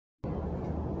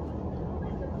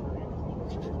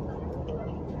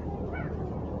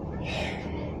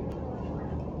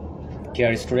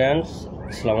Dear students,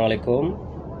 Assalamu alaikum.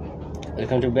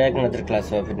 Welcome to back another class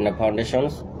of EDNOUB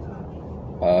Foundations,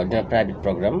 EDNOUB private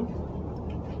program.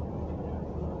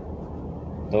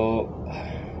 তো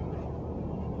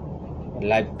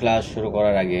live class শুরু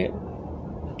করার আগে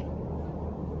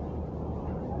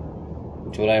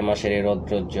জুলাই মাসের এই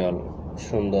রৌদ্রোজ্জ্বল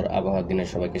সুন্দর আবহাওয়ার দিনে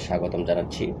সবাইকে স্বাগতম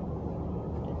জানাচ্ছি।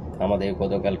 আমাদের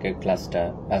গতকালকের ক্লাসটা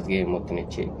আজকে এর মধ্যে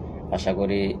নিচ্ছি। আশা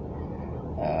করি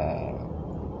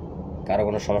কারো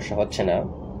কোনো সমস্যা হচ্ছে না।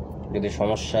 যদি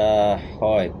সমস্যা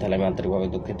হয় তাহলে আমি আন্তরিকভাবে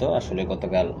দুঃখিত। আসলে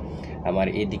গতকাল আমার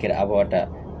এই দিকের আবহাওয়াটা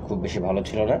খুব বেশি ভালো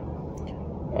ছিল না,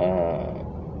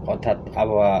 অর্থাৎ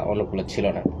আবহাওয়া অনুকূল ছিল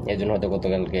না। এই জন্য হয়তো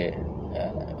গতকালকে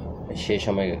সেই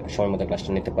সময় মতো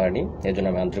ক্লাসটা নিতে পারিনি, এর জন্য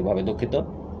আমি আন্তরিকভাবে দুঃখিত।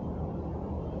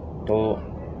 তো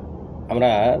আমরা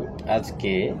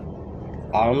আজকে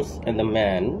arms and the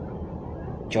man,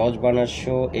 George Bernard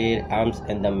show এর arms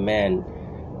and the man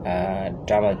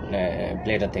drama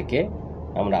প্লেটা থেকে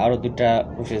আমরা আরও দুটা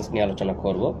কোশ্চেন্স নিয়ে আলোচনা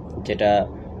করব, যেটা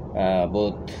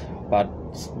both part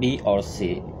be or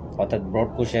C, অর্থাৎ ব্রড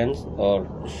কোশ্চেন্স ওর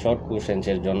শর্ট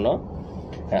কোশ্চেন্সের জন্য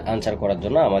আনসার করার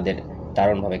জন্য আমাদের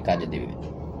দারুণভাবে কাজে দেবে।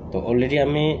 তো অলরেডি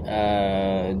আমি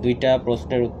দুইটা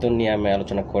প্রশ্নের উত্তর নিয়ে আমি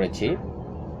আলোচনা করেছি।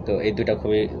 তো এই দুইটা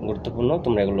খুবই গুরুত্বপূর্ণ,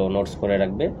 তোমরা এগুলো নোটস করে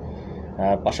রাখবে।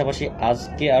 পাশাপাশি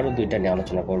আজকে আরও দুইটা নিয়ে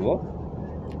আলোচনা করব,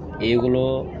 এইগুলো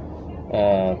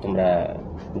তোমরা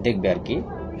দেখবে আর কি,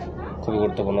 খুবই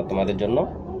গুরুত্বপূর্ণ তোমাদের জন্য।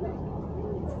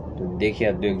 তো দেখি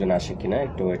আর দু একজন আসে কিনা,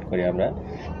 একটু ওয়েট করি আমরা।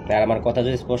 আর আমার কথা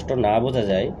যদি স্পষ্ট না বোঝা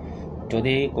যায়,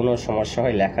 যদি কোনো সমস্যা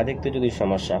হয়, লেখা দেখতে যদি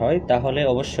সমস্যা হয়, তাহলে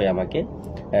অবশ্যই আমাকে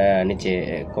নিচে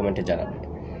কমেন্টে জানাবে।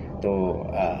 তো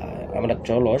আমরা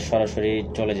চলো সরাসরি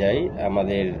চলে যাই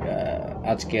আমাদের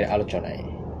আজকের আলোচনায়।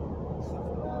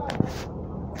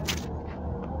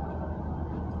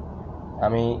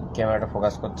 আমি ক্যামেরাটা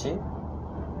ফোকাস করছি,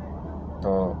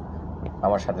 তো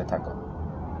আমার সাথে থাকো।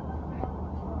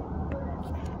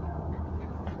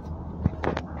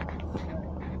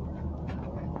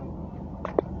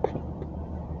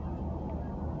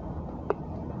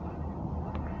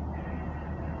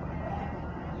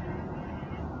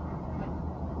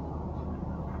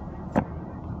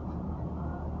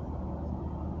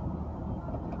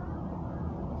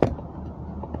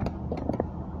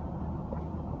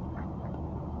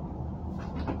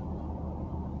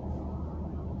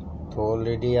 তো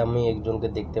অলরেডি আমি একজনকে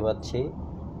দেখতে পাচ্ছি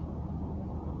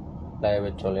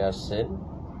লাইভে চলে আসছেন,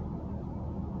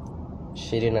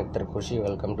 শিরিন আক্তার খুশি।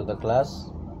 Welcome to the class.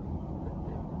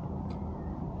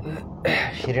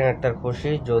 Shirin Akter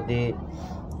খুশি, যদি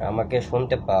আমাকে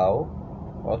শুনতে পাও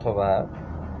অথবা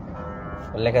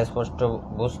লেখা স্পষ্ট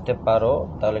বুঝতে পারো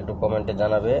তাহলে একটু কমেন্টে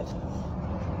জানাবে,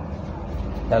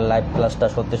 তার লাইভ ক্লাসটা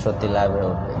সত্যি সত্যি লাইভে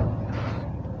উঠবে।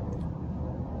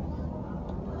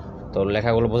 তো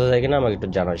লেখাগুলো বোঝা যায় কিনা আমাকে একটু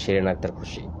জানাও। শিরিন আক্তার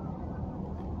খুশি।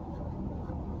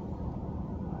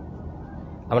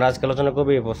 আমরা আজকে আলোচনা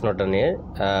করবো এই প্রশ্নটা নিয়ে,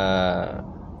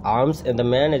 arms and the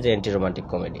man as a anti romantic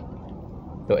comedy.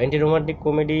 তো অ্যান্টি রোমান্টিক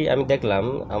কমেডি আমি দেখলাম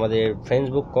আমাদের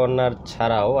ফেসবুক কর্নার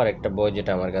ছাড়াও আরেকটা বই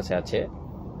যেটা আমার কাছে আছে,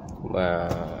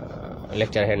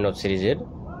 লেকচার হ্যান্ড নোট সিরিজের।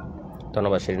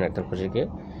 ধন্যবাদ শিরিন আক্তার খুশিকে।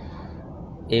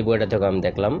 এই বইটা থেকে আমি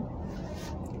দেখলাম।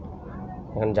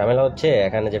 এখন ঝামেলা হচ্ছে,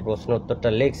 এখানে যে প্রশ্ন উত্তরটা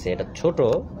লিখছে এটা ছোট,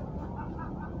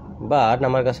 বাট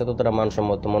আমার কাছে ততটা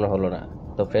মানসম্মত মনে হলো না।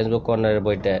 তো ফেসবুক কর্নারের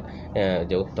বইটা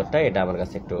যে উত্তরটা, এটা আমার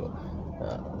কাছে একটু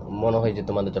মনে হয় যে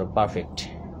তোমাদের জন্য পারফেক্ট,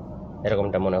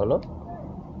 এরকমটা মনে হলো।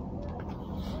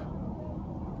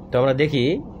 তো আমরা দেখি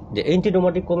যে অ্যান্টি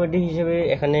রোমান্টিক কমেডি হিসেবে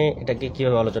এখানে এটাকে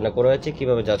কিভাবে আলোচনা করা হয়েছে,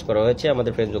 কিভাবে জাজ করা হয়েছে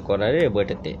আমাদের ফেসবুক কর্নারের এই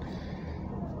বইটাতে,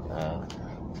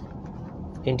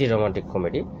 অ্যান্টি রোমান্টিক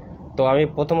কমেডি। তো আমি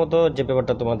প্রথমত যে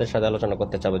ব্যাপারটা তোমাদের সাথে আলোচনা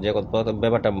করতে চাইবো, যে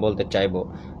ব্যাপারটা আমি বলতে চাইবো,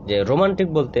 যে রোমান্টিক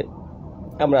বলতে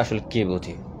আমরা আসলে কি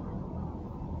বুঝি,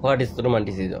 হোয়াট ইজ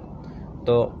রোমান্টিসিজম।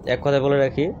 তো এক কথায় বলে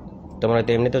রাখি, তোমরা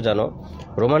তো এমনিতেও জানো,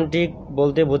 রোমান্টিক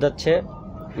বলতে বোঝাচ্ছে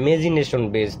ইমেজিনেশন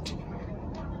বেসড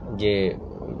যে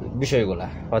বিষয়গুলা,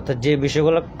 অর্থাৎ যে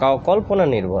বিষয়গুলো কল্পনা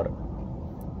নির্ভর,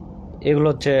 এগুলো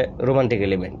হচ্ছে রোমান্টিক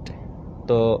এলিমেন্ট।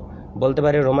 তো বলতে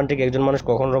পারি রোমান্টিক একজন মানুষ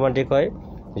কখন রোমান্টিক হয়,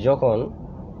 যখন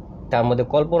তার মধ্যে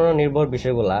কল্পনা নির্ভর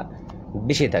বিষয়গুলা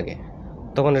বেশি থাকে,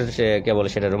 তখন সে কেবল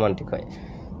সেটা রোমান্টিক হয়।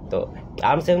 তো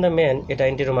আর্মস অ্যান্ড দ্য ম্যান এটা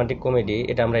অ্যান্টি রোমান্টিক কমেডি,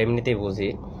 এটা আমরা এমনিতেই বুঝি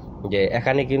যে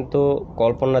এখানে কিন্তু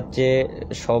কল্পনার চেয়ে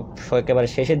সব একেবারে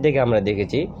শেষের দিকে আমরা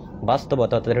দেখেছি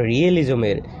বাস্তবতা, অর্থাৎ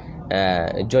রিয়েলিজমের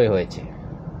জয় হয়েছে।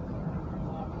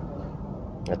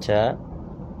 আচ্ছা,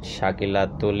 শাকিলা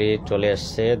তুলি চলে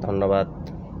আসছে, ধন্যবাদ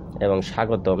এবং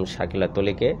স্বাগতম শাকিলা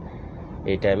তুলিকে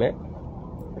এই টাইমে।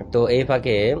 তো এই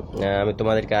ফাঁকে আমি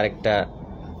তোমাদেরকে আরেকটা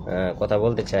কথা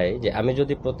বলতে চাই, যে আমি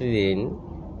যদি প্রতিদিন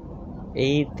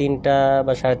এই 3টা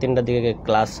বা 3:30টার দিকে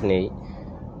ক্লাস নেই,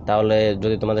 তাহলে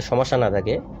যদি তোমাদের সমস্যা না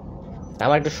থাকে,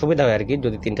 আমার একটু সুবিধা হয় আর কি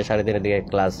যদি 3টা 3:30টার দিকে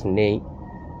ক্লাস নেই,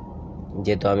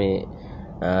 যেহেতু আমি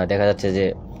দেখা যাচ্ছে যে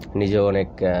নিজেও অনেক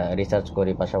রিসার্চ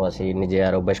করি, পাশাপাশি নিজে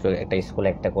আর অভ্যাস করি একটা স্কুলে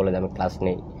একটা কলেজে আমি ক্লাস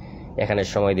নেই, এখানে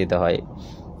সময় দিতে হয়,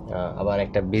 আবার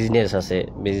একটা বিজনেস আছে,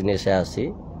 বিজনেসে আসি,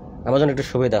 আমার জন্য একটু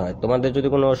সুবিধা হয়। তোমাদের যদি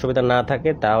কোনো অসুবিধা না থাকে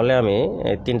তাহলে আমি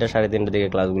 3টা 3:30টার দিকে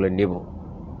ক্লাসগুলো নিব।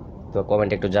 তো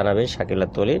কমেন্টে একটু জানাবে। শাকিলা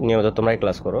তলি, নিয়মিত তোমরাই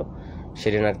ক্লাস করো।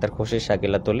 শিরিন আক্তার খুশি,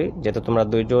 শাকিলা তলি, যেহেতু তোমরা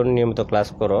 2জন নিয়মিত ক্লাস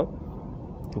করো,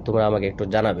 তোমরা আমাকে একটু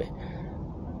জানাবে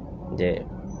যে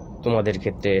তোমাদের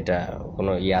ক্ষেত্রে এটা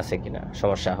কোনো আছে কিনা,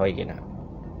 সমস্যা হয় কিনা।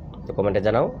 তো কমেন্টে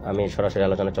জানাও, আমি সরাসরি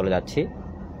আলোচনা চলে যাচ্ছি।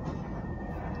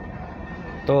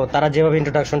 তো তারা যেভাবে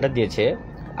ইন্ট্রোডাকশনটা দিয়েছে,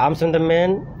 arms and the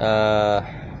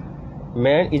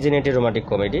man is an anti romantic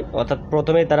comedy, অর্থাৎ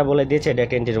প্রথমেই তারা বলে দিয়েছে এটা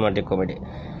একটা anti romantic comedy.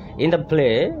 In the play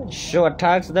show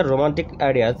attacks the romantic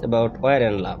ideas about war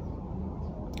and love.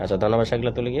 আচ্ছা, ধন্যবাদ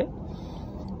শাকিলা তুলিকে।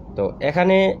 তো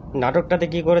এখানে নাটকটাতে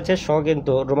কি করেছে,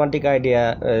 কিন্তু রোমান্টিক আইডিয়া,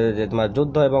 যে তোমার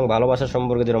যুদ্ধ এবং ভালোবাসা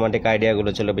সম্পর্কে যে রোমান্টিক আইডিয়াগুলো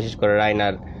ছিল, বিশেষ করে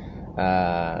রায়নার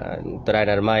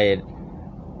মায়ের,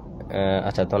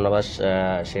 আচ্ছা ধন্যবাদ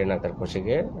শিরিন আক্তার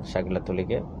খুশিকে, শাকিলা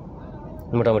তুলিকে।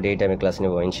 মোটামুটি এই টাইমে ক্লাস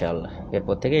নেব ইনশাআল্লাহ,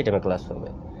 এরপর থেকে এই টাইমে ক্লাস হবে।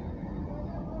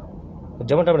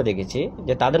 যেমনটা আমরা দেখেছি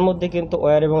যে তাদের মধ্যে কিন্তু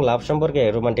ওয়ার এবং লাভ সম্পর্কে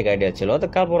রোমান্টিক আইডিয়া ছিল,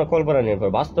 অর্থাৎ কল্পনা নির্ভর,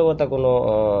 বাস্তবতা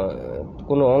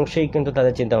কোনো অংশেই কিন্তু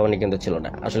তাদের চিন্তা ভাবনা কিন্তু ছিল না।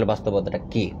 আসলে বাস্তবতাটা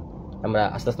কি আমরা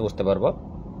আস্তে আস্তে বুঝতে পারবো।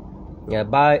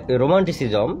 By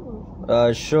romanticism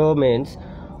show means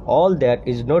all that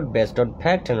is not based on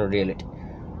fact and reality,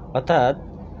 অর্থাৎ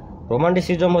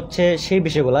রোমান্টিসিজম হচ্ছে সেই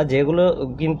বিষয়গুলো যেগুলো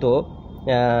কিন্তু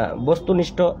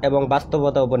বস্তুনিষ্ঠ এবং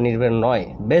বাস্তবতার উপর নির্ভর নয়,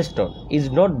 based on, is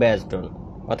not based on,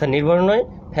 অর্থাৎ নির্ভর নয়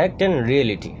ফ্যাক্ট অ্যান্ড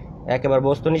রিয়েলিটি, একেবারে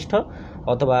বস্তুনিষ্ঠ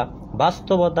অথবা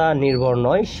বাস্তবতা নির্ভর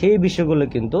নয়, সেই বিষয়গুলো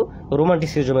কিন্তু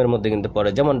রোমান্টিসিজমের মধ্যে কিন্তু পড়ে।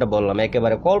 যেমনটা বললাম,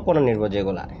 একেবারে কল্পনা নির্ভর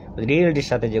যেগুলো, রিয়েলিটির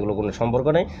সাথে যেগুলো কোনো সম্পর্ক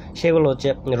নেই, সেগুলো হচ্ছে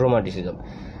romanticism.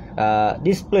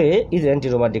 This play is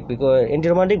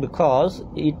anti-romantic because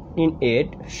it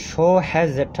show has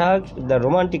attacked the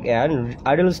romantic and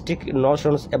idealistic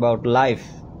notions about life.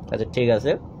 আচ্ছা ঠিক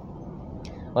আছে,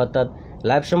 অর্থাৎ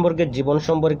লাইফ সম্পর্কে, জীবন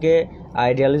সম্পর্কে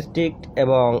আইডিয়ালিস্টিক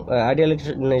এবং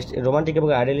রোমান্টিক এবং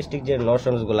আইডিয়ালিস্টিক যে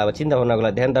নশনসগুলো বা চিন্তা ভাবনাগুলো,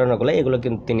 ধ্যান ধারণাগুলো, এগুলো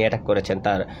কিন্তু তিনি অ্যাটাক করেছেন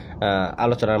তার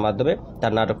আলোচনার মাধ্যমে,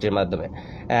 তার নাটকটির মাধ্যমে।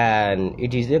 And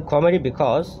it is a comedy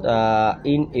because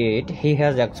in it he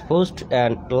has exposed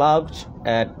and loved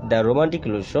at the romantic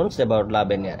ইলিউশনস about love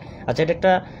and air. আচ্ছা, এটা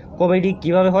একটা কমেডি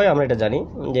কিভাবে হয় আমরা এটা জানি,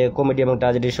 যে কমেডি এবং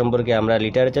ট্র্যাজেডি সম্পর্কে আমরা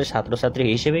লিটারেচার ছাত্রছাত্রী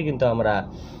হিসেবে কিন্তু আমরা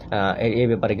এই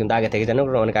ব্যাপারে কিন্তু আগে থেকে জানি,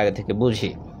 অনেক আগে থেকে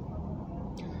বুঝি।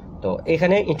 তো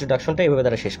এখানে ইন্ট্রোডাকশনটা এইভাবে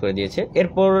তারা শেষ করে দিয়েছে।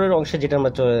 এরপরের অংশে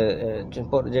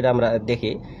যেটা আমরা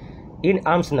দেখি, in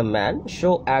arms the man show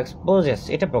exposes,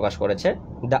 এটা প্রকাশ করেছে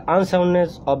the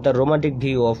আনসাউন্ডনেস of the romantic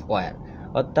view of war,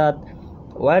 অর্থাৎ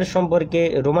ওয়ার সম্পর্কে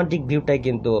রোমান্টিক ভিউটাই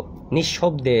কিন্তু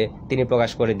নিঃশব্দে তিনি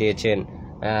প্রকাশ করে দিয়েছেন।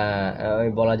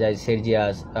 বলা যায়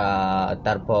সের্জিয়াস,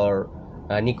 তারপর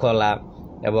নিকোলা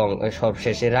এবং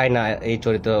সবশেষে রায়না, এই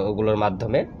চরিত্রগুলোর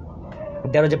মাধ্যমে।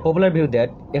 দেয়ার ওয়াজ এ পপুলার ভিউ দ্যাট,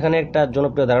 এখানে একটা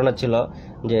জনপ্রিয় ধারণা ছিল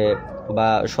যে, বা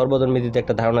সর্বজনবিদিত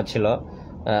একটা ধারণা ছিল,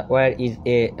 war is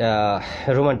a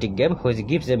romantic game which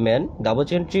gives a man the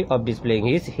opportunity of displaying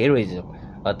his heroism,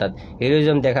 অর্থাৎ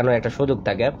হিরোইজম দেখানোর একটা সুযোগ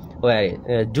থাকে ওয়ারে,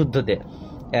 যুদ্ধতে।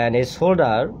 And a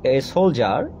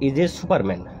soldier is a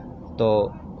Superman. তো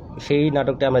সেই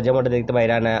নাটকটা আমরা যেমনটা দেখতে পাই,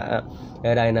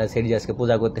 রায়না সেরিজাসকে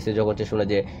পূজা করতেছে যখন সে শুনে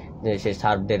যে সে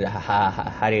সার্ভদের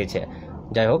হারিয়েছে।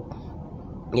 যাই হোক,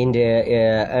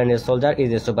 a soldier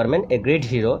is a superman, a great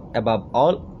hero above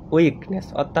all weakness,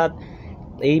 অর্থাৎ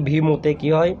এই ভিমতে কি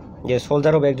হয় যে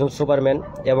সোলজার হবে একজন সুপারম্যান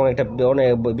এবং একটা অনেক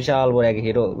বিশাল বড় এক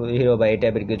হিরো বা এই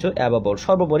টাইপের কিছু, above all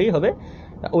সর্বোপরি হবে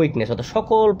উইকনেস, অর্থাৎ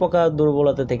সকল প্রকার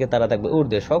দুর্বলতা থেকে তারা থাকবে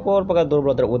ঊর্ধ্বে, সকল প্রকার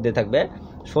দুর্বলতার ঊর্ধ্বে থাকবে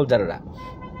সোলজাররা।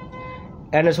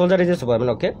 And a soldier is a superman,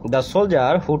 okay? The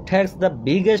soldier who takes the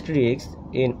biggest risks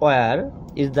in war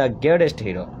is the greatest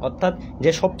hero, অর্থাৎ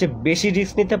যে সবচেয়ে বেশি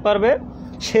রিস্ক নিতে পারবে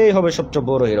সেই হবে সবচেয়ে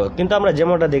বড় হিরো। কিন্তু আমরা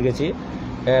যেমনটা দেখেছি,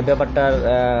 ব্যাপারটার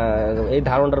এই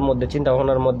ধারণার মধ্যে, চিন্তা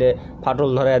ভাবনার মধ্যে ফাটল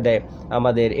ধরে দেয়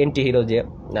আমাদের এন্টি হিরো যে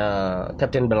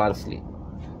ক্যাপ্টেন ব্লান্সলি।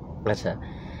 আচ্ছা,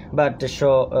 but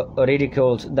show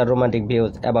ridicules the romantic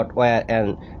views about war and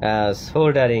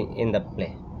soldiering in the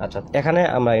play. আচ্ছা, এখানে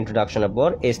আমরা ইন্ট্রোডাকশনের পর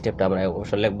এই স্টেপটা আমরা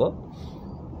অবশ্যই লিখবো।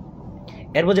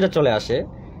 এরপর যেটা চলে আসে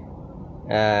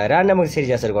রায়না এবং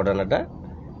সের্জিয়াসের ঘটনাটা,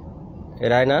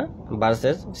 রায়না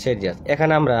ভার্সেস সের্জিয়াস।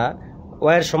 এখানে আমরা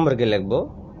ওয়ার সম্পর্কে লিখবো,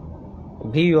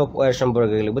 ভিউ অফ ওয়ার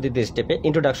সম্পর্কে লিখবো দ্বিতীয় স্টেপে।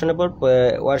 ইন্ট্রোডাকশনের পর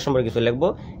ওয়ার সম্পর্কে কিছু লিখবো,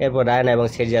 এরপর রায়না এবং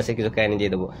সেরজিয়াসের কিছু কাহিনী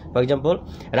দিয়ে দেবো। For example,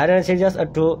 Raina and সেরজিয়াস R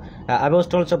two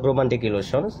apostles of romantic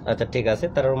ইলিউশনস। আচ্ছা ঠিক আছে,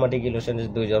 তারা রোমান্টিক ইলিউশনস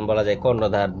দুইজন বলা যায়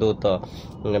কর্ণধার, দূত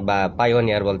বা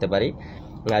পাইওনিয়ার বলতে পারি।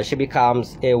 she becomes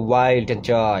a wild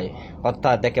joy,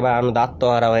 অর্থাৎ একেবারে আনন্দ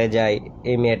আত্মহারা হয়ে যায়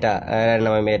এই মেয়েটা, রায়না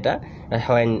নামের মেয়েটা।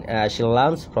 when she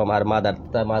learns from her mother,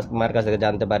 তার মার কাছ থেকে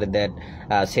জানতে পারে that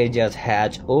Sergius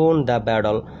has won the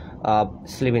battle of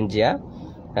Slivingia,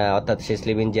 অর্থাৎ সে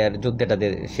স্লিভিনজিয়ার যুদ্ধটা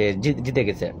সে জিতে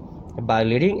গেছে। by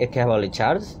leading a cavalry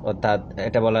charge, অর্থাৎ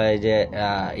এটা বলা হয় যে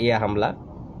হামলা,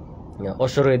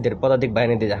 অশ্বরোহীদের পদাতিক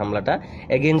বাহিনীদের যে হামলাটা,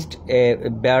 against A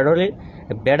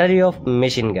battery of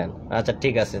machine gun. আচ্ছা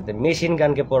ঠিক আছে, মেশিন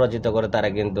গানকে পরাজিত করে তারা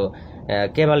কিন্তু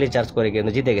ক্যাভালরি চার্জ করে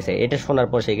কিন্তু জিতে গেছে। এটা শোনার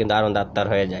পর সে কিন্তু আনন্দ আত্মার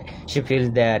হয়ে যায়। সে ফিলস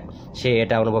দ্যাট, সে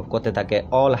এটা অনুভব করতে থাকে,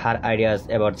 all her ideas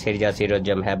about সেরজিয়াস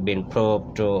heroism have been prove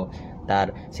two, তার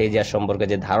সেরজিয়াস সম্পর্কে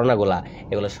যে ধারণাগুলা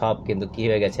এগুলো সব কিন্তু কি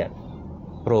হয়ে গেছে,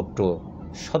 প্রুভ টু,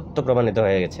 সত্য প্রমাণিত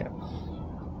হয়ে গেছে।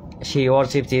 she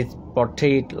worships is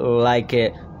portrayed like a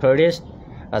priest,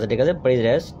 আচ্ছা ঠিক আছে, priest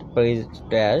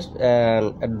and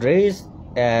addressed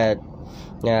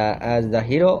as the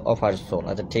hero of her soul।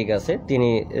 আচ্ছা ঠিক আছে, তিনি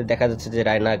দেখা যাচ্ছে যে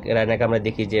রায়নাকে আমরা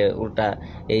দেখি যে উল্টা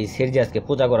এই সেরজিয়াসকে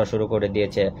পূজা করা শুরু করে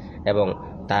দিয়েছে এবং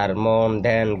তার মন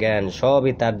ধ্যান জ্ঞান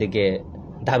সবই তার দিকে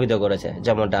ধাবিত করেছে,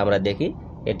 যেমনটা আমরা দেখি।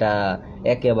 এটা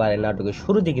একেবারে নাটকের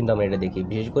শুরুতে কিন্তু আমরা এটা দেখি,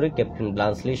 বিশেষ করে ক্যাপ্টেন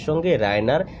ব্লান্সলির সঙ্গে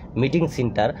রায়নার মিটিং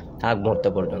সিনটার আগ মুহূর্ত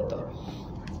পর্যন্ত।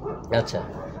 আচ্ছা,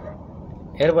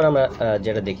 এরপর আমরা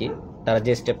যেটা দেখি, তারা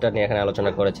যে স্টেপটা নিয়ে এখানে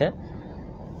আলোচনা করেছে,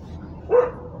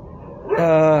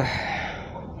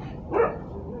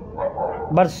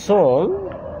 বাট সোন,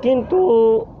 কিন্তু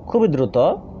খুবই দ্রুত,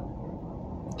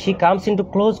 she comes into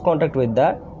close contact with the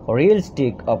real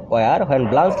stick of wire when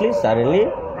Bluntschli suddenly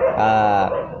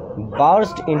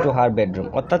burst into her bedroom।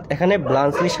 অর্থাৎ এখানে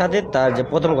ব্লান্সলির সাথে তার যে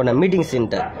প্রথম ঘটনা মিটিং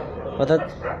সিনটা, অর্থাৎ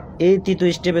এই তৃতীয়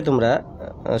স্টেপে তোমরা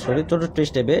চতুর্থ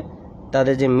স্টেপে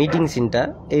তাদের যে মিটিং সিনটা,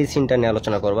 এই সিনটা নিয়ে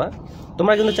আলোচনা করবা।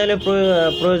 তোমরা কিন্তু চাইলে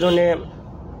প্রয়োজনে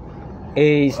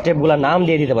এই স্টেপগুলো নাম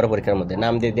দিয়ে দিতে পারো, পরীক্ষার মধ্যে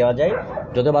নাম দিয়ে দেওয়া যায়,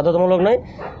 যদিও বাধ্যতামূলক নয়,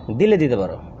 দিতে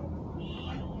পারো।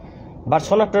 But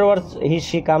soon afterwards,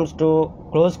 she comes to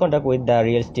close contact with the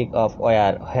real stick of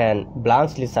wire when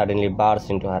Bluntschli suddenly bursts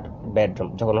into her bedroom।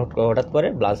 যখন হঠাৎ করে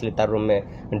ব্লান্সলি তার রুমে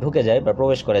ঢুকে যায় বা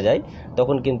প্রবেশ করে যায়,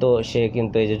 তখন কিন্তু সে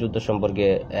কিন্তু এই যে যুদ্ধ সম্পর্কে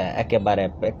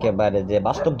একেবারে যে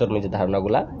বাস্তবধর্মী যে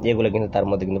ধারণাগুলা, এগুলো কিন্তু তার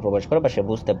মধ্যে কিন্তু প্রবেশ করে বা সে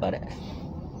বুঝতে পারে।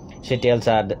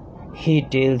 He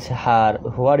tells her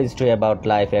what is true about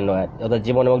life and war, অর্থাৎ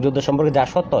জীবন এবং যুদ্ধ সম্পর্কে যা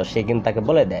সত্য সে কিন্তু তাকে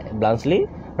বলে দেয়, ব্লান্সলি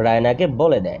রায়নাকে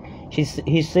বলে দেয়।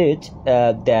 he says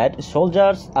that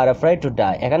soldiers are afraid to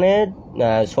die। এখানে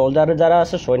সোলজার যারা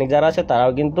আছে, সৈনিক যারা আছে,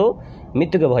 তারাও কিন্তু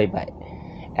মৃত্যুকে ভয় পায়।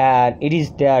 and it is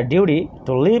their duty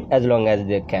to live as long as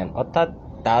they can, অর্থাৎ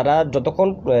তারা যতক্ষণ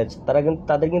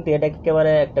তাদের কিন্তু এটা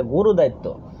একেবারে একটা গুরু দায়িত্ব,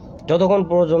 যতক্ষণ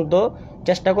পর্যন্ত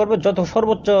চেষ্টা করবে, যত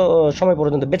সর্বোচ্চ সময়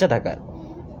পর্যন্ত বেঁচে থাকার।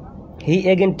 he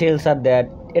again tells her that,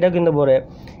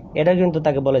 এটা কিন্তু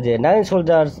তাকে বলে যে 9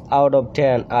 soldiers out of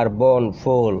 10 are born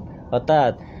fool,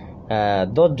 অর্থাৎ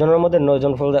 10 জনের মধ্যে 9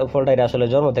 জন ফোল্ডার আসলে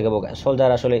জন্ম থেকে বোকা,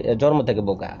 সোলজার আসলে জন্ম থেকে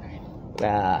বোকা।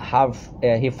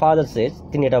 he further says,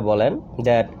 তিনি এটা বলেন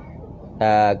that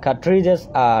cartridges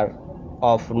are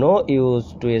of no use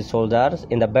to a soldiers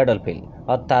in the battlefield,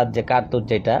 অর্থাৎ যে কার্তুজ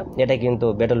এটা কিন্তু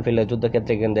ব্যাটলফিল্ডে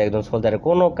যুদ্ধক্ষেত্রে কিন্তু একজন সোলজারের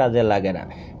কোনো কাজে লাগে না।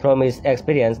 from his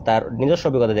experience, তার নিজস্ব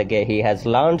অভিজ্ঞতা থেকে, he has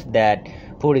learned that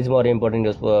food is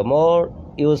more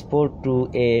useful to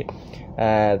a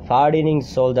hardening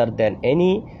soldier than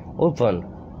any weapon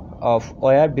of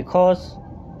war because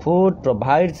food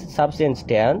provides sufficient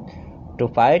strength to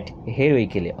fight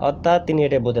heroically। অর্থাৎ তিনি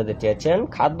এটা বোঝাতে চেয়েছেন,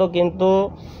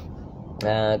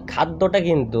 খাদ্যটা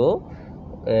কিন্তু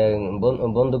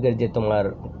বন্দুকের যে তোমার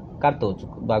কার্তুজ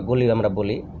বা গুলি আমরা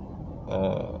বলি,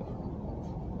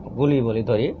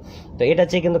 ধরি, তো এটা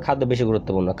চেয়ে কিন্তু খাদ্য বেশি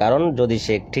গুরুত্বপূর্ণ। কারণ যদি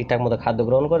সে ঠিকঠাক মতো খাদ্য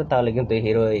গ্রহণ করে, তাহলে কিন্তু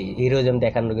হিরোইজম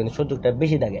দেখানোর কিন্তু সুযোগটা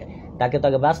বেশি থাকে।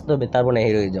 তাকে বাঁচতে হবে, তার মানে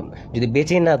হিরোইজম। যদি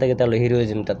বেঁচে না থাকে, তাহলে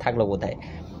হিরোইজমটা থাকলো কোথায়?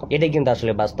 এটাই কিন্তু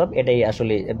আসলে বাস্তব। এটাই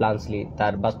আসলে ব্লান্সলি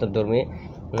তার বাস্তবধর্মী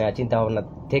চিন্তা ভাবনা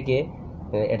থেকে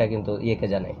এটা কিন্তু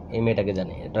জানে, এই মেয়েটাকে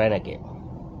জানে, রায়নাকে।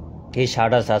 he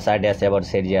shatters her ideas about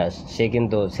Sergius। সে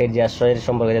কিন্তু সেরজিয়াস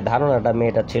সম্পর্কে যে ধারণাটা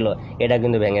মেয়েটা ছিল, এটা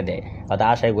কিন্তু ভেঙে দেয়, অর্থাৎ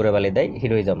আশায় ঘুরে বালি দেয়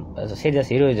সেরজিয়াস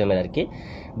হিরোইজমের আর কি।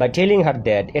 by telling her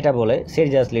that, এটা বলে,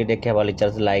 Sergius lead a cavalry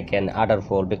charge like an utter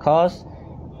fool because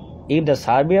if the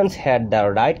Serbians had the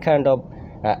right kind of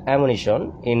ammunition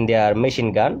in their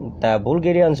machine gun, the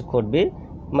Bulgarians could be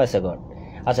massacred।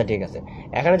 আচ্ছা ঠিক আছে,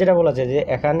 এখানে যেটা বলেছে যে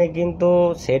এখানে কিন্তু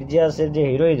সেরজিয়াসের যে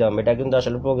হিরোইজম, এটা কিন্তু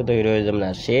আসলে প্রকৃত হিরোইজম না।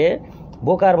 সে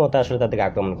বোকার মতো আসলে তাদেরকে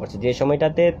আক্রমণ করছে। যে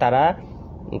সময়টাতে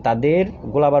তাদের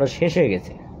গোলাবারুদ শেষ হয়ে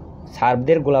গেছে,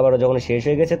 সার্বদের গোলাবারুদ যখন শেষ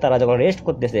হয়ে গেছে, তারা যখন রেস্ট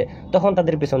করতেছে, তখন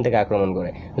তাদের পিছন থেকে আক্রমণ করে।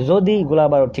 যদি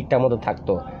গোলাবারুদ ঠিকঠাক মতো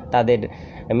থাকতো, তাদের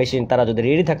মেশিন তারা যদি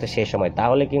রেডি থাকতো সেই সময়,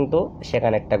 তাহলে কিন্তু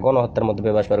সেখানে একটা গণহত্যার মধ্যে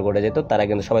ব্যবহার ঘটে যেত, তারা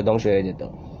কিন্তু সবাই ধ্বংস হয়ে যেত।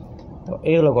 তো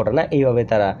এই হলো ঘটনা। এইভাবে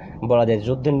তারা বলা যায়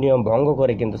যুদ্ধের নিয়ম ভঙ্গ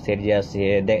করে কিন্তু সের্জিয়াস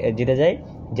জিতে যায়,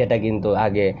 যেটা কিন্তু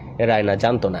আগে রায়না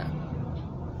জানতো না।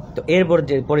 তো এরপর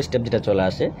যে পরের স্টেপ যেটা চলে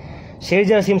আসে,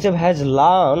 সের্জিয়াস himself has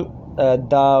learn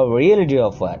the reality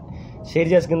of war.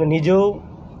 সের্জিয়াস কিন্তু নিজেও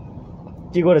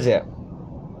কি করেছে,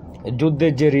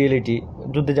 যুদ্ধের যে রিয়েলিটি,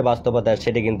 যুদ্ধের যে বাস্তবতা,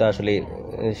 সেটা কিন্তু আসলে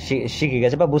শিখে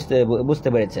গেছে বা বুঝতে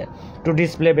পেরেছে। Two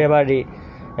display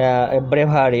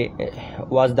bravery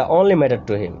was the only matter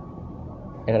to him.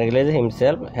 এখানে গেলে যে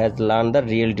himself has learn the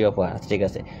reality of war, ঠিক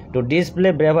আছে। Two display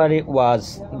bravery was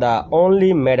the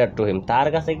only matter to him, তার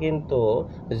কাছে কিন্তু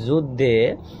যুদ্ধে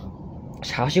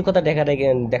সাহসিকতা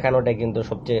দেখানোটা কিন্তু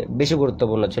সবচেয়ে বেশি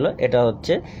গুরুত্বপূর্ণ ছিল, এটা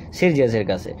হচ্ছে সের্জিয়াসের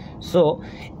কাছে। So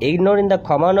ignoring the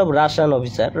command of Russian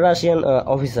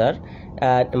officer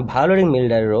violating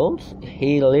military rules,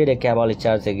 he lead a Cavalry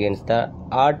charge against the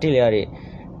artillery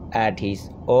at his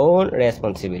own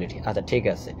responsibility. আচ্ছা, ঠিক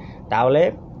আছে। তাহলে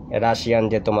রাশিয়ান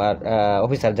যে তোমার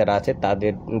অফিসার যারা আছে,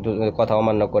 তাদের কথা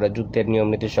অমান্য করে যুদ্ধের নিয়ম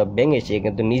নীতি সব ভেঙে সে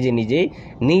কিন্তু নিজেই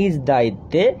নিজ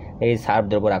দায়িত্বে এই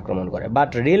সার্বদের উপর আক্রমণ করে। But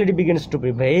reality begins two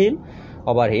prevail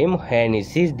over him when he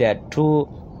sees that two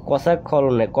Cossack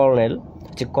colonel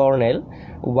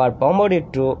were promoted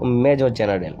to major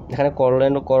general. এখানে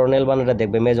কর্নেল বানাটা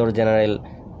দেখবে, মেজর জেনারেল,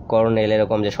 কর্নেল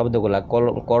এরকম যে শব্দগুলা,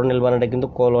 কর্নেল বানাটা কিন্তু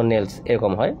কলোনেলস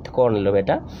এরকম হয়, কর্নেল হবে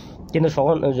এটা। কিন্তু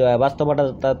বাস্তবতা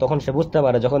তখন সে বুঝতে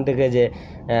পারে যখন দেখে যে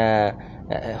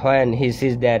when he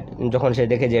sees that, যখন সে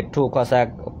দেখে যে টু কসাক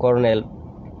কর্নেল,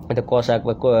 কসাক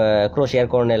বা ক্রোশিয়ার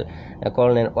colonel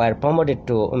war promoted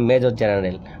two major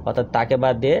general, অর্থাৎ তাকে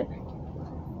বাদ দিয়ে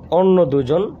অন্য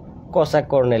দুজন কসাক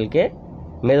কর্নেলকে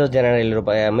মেজর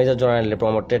জেনারেলে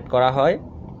প্রমোটেড করা হয়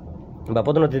বা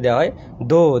পদোন্নতি দেওয়া হয়।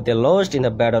 দো দে lost in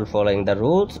the battle following the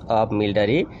rules of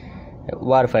military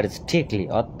warfare strictly,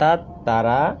 অর্থাৎ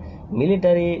তারা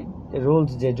মিলিটারি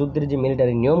রুলস, যে যুদ্ধের যে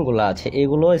মিলিটারি নিয়মগুলো আছে,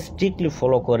 এগুলো স্ট্রিক্টলি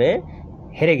ফলো করে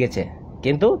হেরে গেছে।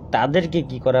 কিন্তু তাদেরকে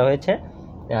কি করা হয়েছে,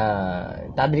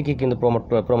 তাদেরকে কিন্তু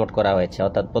প্রমোট করা হয়েছে,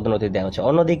 অর্থাৎ পদোন্নতি দেওয়া হয়েছে।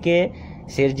 অন্যদিকে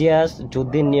সের্জিয়াস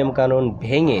যুদ্ধের নিয়ম কানুন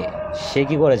ভেঙে সে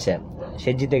কি করেছে,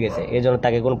 সে জিতে গেছে, এই জন্য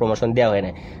তাকে কোনো প্রমোশন দেওয়া হয়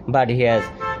না। But he has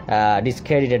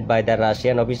discredited by the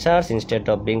Russian officers instead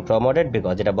of being promoted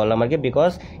because, যেটা বললাম আর কি,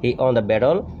 because he won the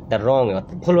battle the wrong way,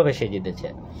 ভুলভাবে সে জিতেছে।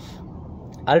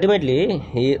 আলটিমেটলি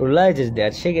হি রিয়েলাইজেস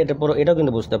দ্যাট, সে এটাও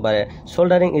কিন্তু বুঝতে পারে,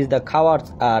 soldering is the coward's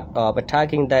art of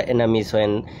attacking the enemies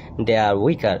when they are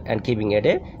weaker and keeping at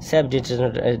a safe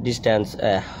distance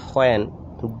when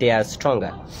they are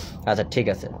stronger। আচ্ছা, ঠিক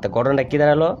আছে। তো ঘটনাটা কি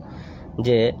দাঁড়ালো,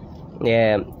 যে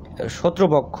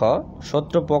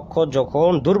শত্রুপক্ষ যখন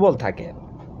দুর্বল থাকে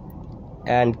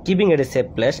and keeping at a safe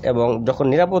place, এবং যখন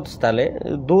নিরাপদ স্থানে,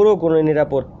 দূর কোনো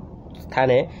নিরাপদ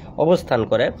স্থানে অবস্থান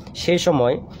করে, সেই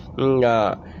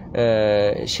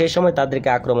সময় তাদেরকে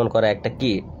আক্রমণ করা একটা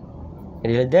কি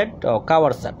রিলেটেড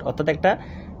কাওয়ার শাট, অর্থাৎ একটা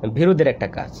ভীরুদের একটা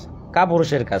কাজ,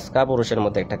 কাপুরুষের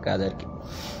মতো একটা কাজ আর কি।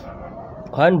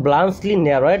 when Bluntschli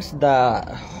narrates the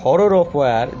horror of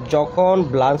war, যখন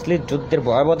ব্লান্সলি যুদ্ধের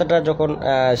ভয়াবহতাটা যখন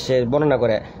সে বর্ণনা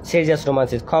করে, Sergius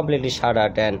romance is completely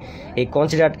shattered and he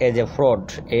considered as a fraud,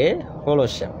 a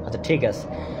holosome। আচ্ছা, ঠিক আছে।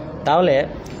 তাহলে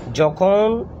যখন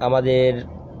আমাদের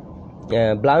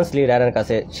ব্লান্সলি রায়নার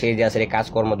কাছে সের্জিয়াসের এই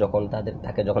কাজকর্ম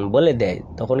তাকে যখন বলে দেয়,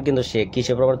 তখন কিন্তু সে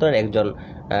কিসে প্রবর্তন, একজন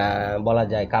বলা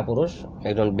যায় কাপুরুষ,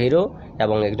 একজন ভীরু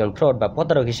এবং একজন ফ্রড বা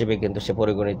প্রতারক হিসেবে কিন্তু সে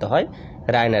পরিগণিত হয়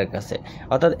রায়নার কাছে।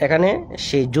 অর্থাৎ এখানে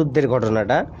সেই যুদ্ধের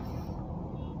ঘটনাটা,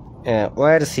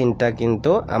 ওয়ার সিনটা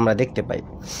কিন্তু আমরা দেখতে পাই।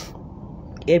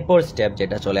 এরপর স্টেপ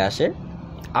যেটা চলে আসে,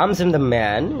 Amsim the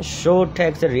man show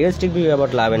takes a realistic view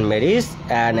about love and marriage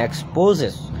and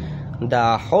exposes the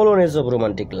hollowness of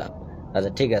romantic love।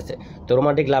 আচ্ছা, ঠিক আছে। তো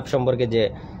রোমান্টিক লাভ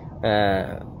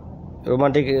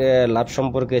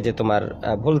সম্পর্কে যে তোমার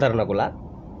ভুল ধারণাগুলা,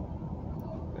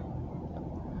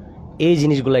 এই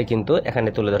জিনিসগুলাই কিন্তু এখানে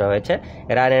তুলে ধরা হয়েছে।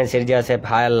 রায়না এন্ড সের্জিয়াসের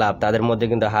হায়ার লাভ, তাদের মধ্যে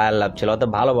কিন্তু হায়ার লাভ ছিল, অর্থাৎ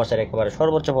ভালোবাসার একেবারে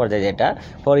সর্বোচ্চ পর্যায়ে, যেটা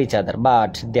for each other,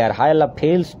 but there higher love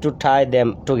fails to tie them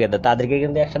together, তাদেরকে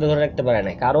কিন্তু একসাথে ধরে রাখতে পারে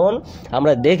না। কারণ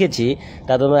আমরা দেখেছি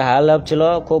তাদের মধ্যে হায়ার লাভ ছিল,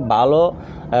 খুব ভালো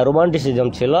রোমান্টিসিজম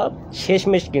ছিল,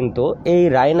 শেষমেশ কিন্তু এই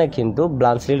রায়না কিন্তু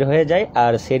ব্লান্সলির হয়ে যায়,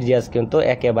 আর সের্জিয়াস কিন্তু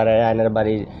একেবারে রায়নার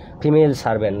বাড়ির ফিমেল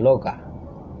সার্ভেন্ট লোকা,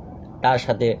 তার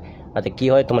সাথে কি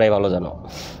হয় তোমরাই ভালো জানো।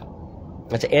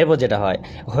 আচ্ছা, এরপর যেটা হয়,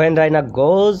 when Raina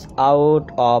goes out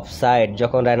of sight,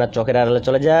 যখন রায়না চোখের আড়ালে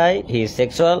চলে যায়, his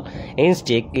sexual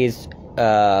instinct is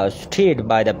stirred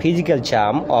by the physical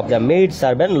charm of the maid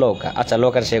servant Loka. আচ্ছা,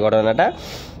 লোকার সেই ঘটনাটা,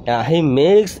 he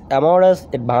makes amorous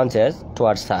advances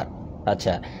towards her.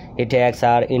 আচ্ছা, he takes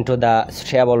her into the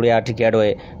stable yard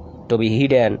getaway to be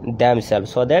hidden themselves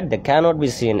so that they cannot be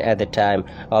seen at the time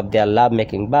of their love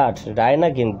making. But Raina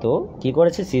কিন্তু কি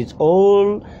করেছে, she is all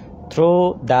through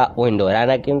the window,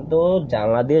 Raina কিন্তু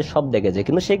জানলা দিয়ে সব দেখেছে,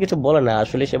 কিন্তু সে কিছু বলে না,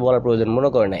 আসলে সে বলার প্রয়োজন মনে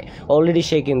করে নাই, অলরেডি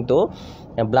সে কিন্তু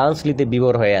ব্লান্সলিতে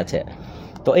বিভোর হয়ে আছে।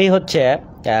 তো এই হচ্ছে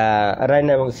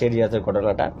রায়না এবং সিরিয়াসের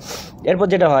ঘটনাটা। এরপর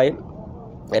যেটা হয়,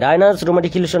 রায়নাস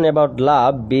romantic illusion about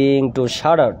love being two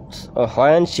শাডার্স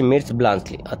when she meets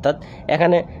ব্লান্সলি, অর্থাৎ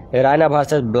এখানে Raina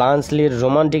versus ব্লান্সলির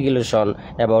romantic illusion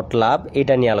about লাভ,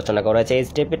 এটা নিয়ে আলোচনা করা হয়েছে এই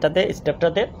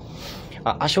স্টেপটাতে।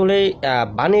 আসলে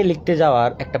বানিয়ে লিখতে যাওয়ার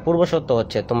একটা পূর্বশর্ত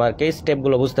হচ্ছে তোমাকে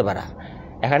স্টেপগুলো বুঝতে পারা।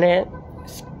 এখানে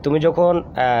তুমি যখন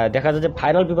দেখা যায় যে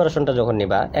ফাইনাল প্রিপারেশনটা যখন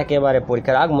নিবা, একেবারে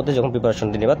পরীক্ষার আগ মধ্যে যখন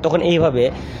প্রিপারেশনটা নিবা, তখন এইভাবে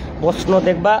প্রশ্ন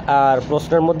দেখবা, আর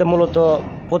প্রশ্নের মধ্যে মূলত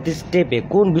প্রতি স্টেপে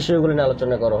কোন বিষয়গুলো নিয়ে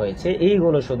আলোচনা করা হয়েছে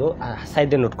এইগুলো শুধু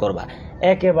সাইডে নোট করবা।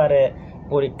 একেবারে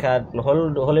পরীক্ষার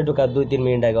হলে ঢোকার 2-3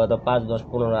 মিনিট আগে অথবা 5, 10,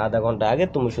 15, আধা ঘন্টা আগে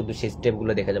তুমি শুধু সেই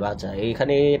স্টেপগুলো দেখে যাবে, আচ্ছা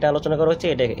এইখানে এটা আলোচনা করা হচ্ছে,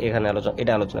 এখানে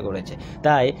এটা আলোচনা করা হয়েছে।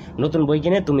 তাই নতুন বই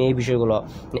কিনে তুমি এই বিষয়গুলো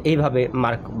এইভাবে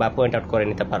মার্ক বা পয়েন্ট আউট করে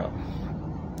নিতে পারো।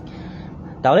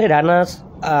 তাহলে রায়নাস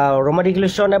romantic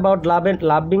illusion about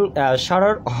loving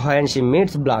শাডার when she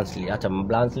meets ব্লান্সলি। আচ্ছা,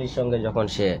 ব্লান্সলির সঙ্গে যখন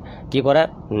সে কি করে,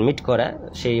 মিট করে,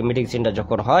 সেই মিটিং সিনটা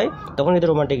যখন হয়, তখন কিন্তু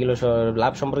রোমান্টিক ইলিউশন,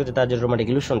 লাভ সম্পর্কে তার যে রোমান্টিক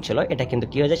ইলিউশন ছিল, এটা কিন্তু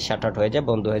কি হয়ে যায়, শাটার্ড হয়ে যায়,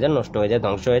 বন্ধ হয়ে যায়, নষ্ট হয়ে যায়,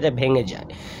 ধ্বংস হয়ে যায়, ভেঙে যায়।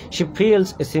 She feels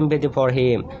sympathy for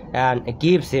him and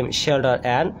gives him shelter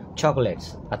and chocolates.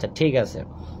 আচ্ছা, ঠিক আছে।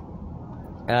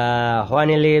 When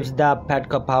he lives the fat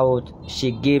cup house, she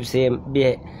gives him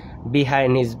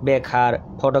behind his back her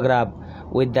photograph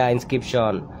with the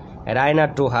inscription Raina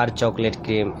to her chocolate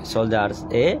cream soldiers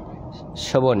a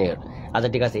souvenir. আচ্ছা,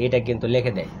 ঠিক আছে, এটা কিন্তু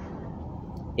লিখে দেয়,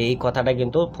 এই কথাটা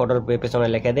কিন্তু ফটোর পেছনে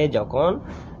লিখে দেয়। যখন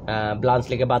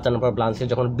ব্লান্সলিকে বাঁচানোর পর ব্লান্সলি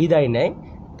যখন বিদায় নেয়,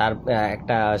 তার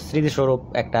একটা স্মৃতিস্বরূপ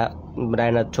একটা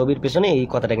রায়নার ছবির পেছনে এই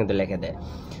কথাটা কিন্তু লিখে দেয়।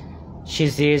 She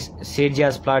sees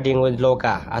Sergius flirting with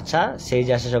Loka. আচ্ছা,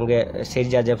 সেরজিয়াসের সঙ্গে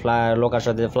সেরজিয়া যে লোকার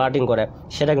সাথে ফ্লার্টিং করে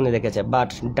সেটা কিন্তু দেখেছে, বাট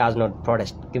ডাজ নট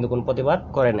প্রটেস্ট, কিন্তু কোনো প্রতিবাদ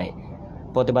করে নাই।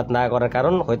 প্রতিবাদ না করার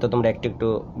কারণ হয়তো তোমরা একটু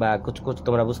বা কুছ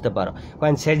তোমরা বুঝতে পারো।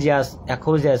 When Sergius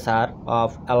accuses her of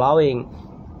allowing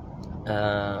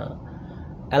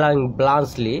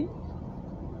Bluntschli,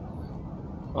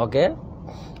 okay,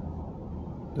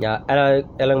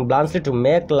 allowing Bluntschli to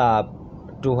make love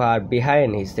to her behind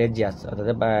his Sergius,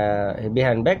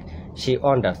 behind back she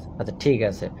wonders. আচ্ছা, ঠিক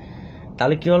আছে,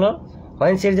 তাহলে কি হলো,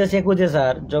 when Sergius accuses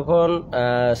her, যখন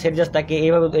Sergius তাকে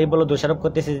এই বলে দোষারোপ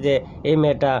করতেছে যে এই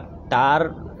মেয়েটা তার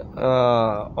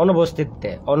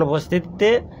অনুপস্থিতিতে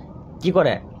কি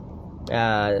করে,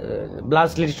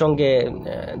 ব্লান্সলির সঙ্গে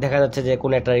দেখা যাচ্ছে যে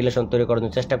কোনো একটা রিলেশন তৈরি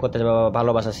করার চেষ্টা করতেছে বা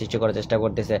ভালোবাসা সৃষ্টি করার চেষ্টা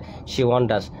করতেছে, she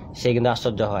wonders, সে কিন্তু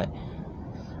আশ্চর্য হয়।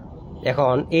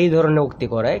 এখন এই ধরনের উক্তি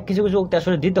করে, কিছু উক্তি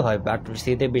আসলে দিতে হয়, বাট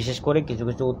সিতে বিশেষ করে কিছু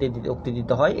উক্তি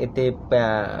দিতে হয়। এতে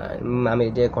আমি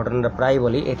যে ঘটনাটা প্রায়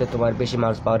বলি, এতে তোমার বেশি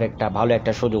মার্কস পাওয়ার একটা ভালো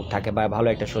একটা সুযোগ থাকে বা ভালো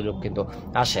একটা সুযোগ কিন্তু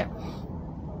আসে।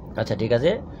 আচ্ছা, ঠিক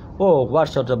আছে। ও what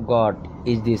sort of god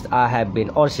is this I have been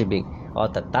ওরশিপিং,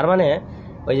 অর্থাৎ তার মানে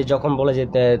ওই যে যখন বলে যে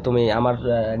তুমি আমার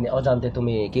অজান্তে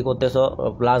তুমি কি করতেছো,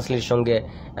 ব্লান্সলির সঙ্গে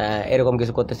এরকম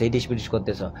কিছু করতেছো, ইটিশ পিটিশ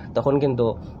করতেছো, তখন কিন্তু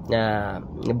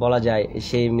বলা যায়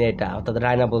সেই মেয়েটা অর্থাৎ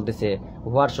রায়না বলতেছে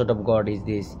what sort of god is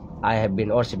this I have been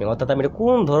ওরশিপিং, অর্থাৎ আমি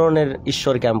কোন ধরনের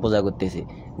ঈশ্বরকে আমি পূজা করতেছি।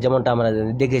 যেমনটা আমরা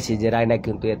দেখেছি যে রায়না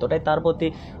কিন্তু এতটাই তার প্রতি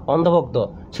অন্ধভক্ত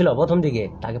ছিল, প্রথম দিকে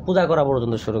তাকে পূজা করা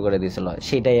পর্যন্ত শুরু করে দিয়েছিল।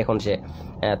 সেটাই এখন সে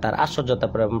তার আশ্চর্যতা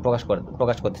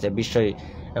প্রকাশ করতেছে, বিস্ময়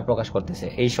প্রকাশ করতেছে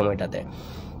এই সময়টাতে।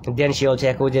 দেন সে হচ্ছে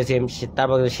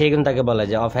তারপর সে কিন্তু তাকে বলে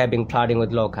যে অফ হ্যাভিং ফ্লার্টিং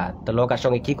উইথ লোকা, তো লোকার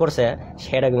সঙ্গে কি করছে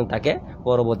সেটা কিন্তু তাকে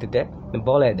পরবর্তীতে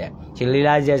বলে দেয়। She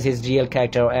realizes his real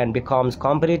character and becomes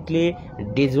completely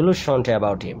disillusioned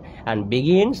about him and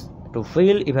begins to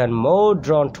feel even more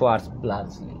drawn towards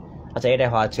Bluntschli. আচ্ছা, এটা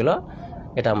হওয়া ছিল,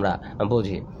 এটা আমরা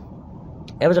বুঝি।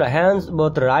 এবার hence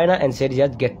both Raina and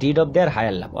Sergius get rid of their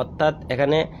higher love, অর্থাৎ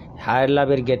এখানে হায়ার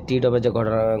লাভের গেট রিড অফের যে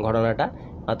ঘটনাটা,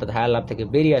 অর্থাৎ হায়ার লাভ থেকে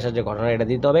বেরিয়ে আসার যে ঘটনা, এটা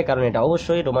দিতে হবে, কারণ এটা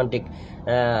অবশ্যই রোমান্টিক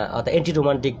অর্থাৎ অ্যান্টি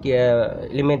রোমান্টিক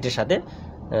এলিমেন্টের সাথে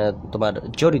তোমার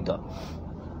জড়িত।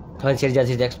 যখন সেরজিয়াস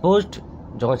ইজ এক্সপোজড,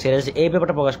 যখন সেরজিয়াস এই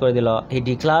ব্যাপারটা প্রকাশ করে দিল, হি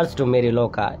ডিক্লার্স টু মেরি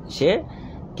লোকা, সে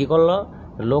কি করলো,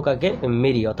 লোকাকে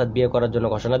মেরি অর্থাৎ বিয়ে করার জন্য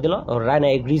ঘোষণা দিল। Raina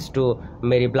agrees two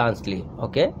Mary ব্লান্সলি।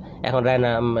 ওকে, এখন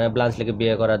রায়না ব্লান্সলিকে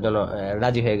বিয়ে করার জন্য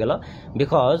রাজি হয়ে গেল,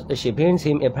 because she ফিন্ডস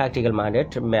him a practical minded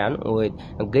man with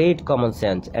great common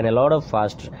sense and a lot of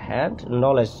first hand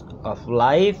knowledge of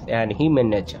life and human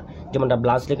nature. যেমনটা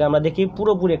ব্লান্সলিকে আমরা দেখি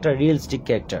পুরোপুরি একটা realistic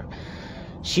character.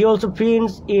 She also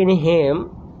ফিন্ডস in him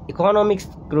economic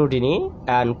scrutiny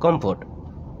and comfort.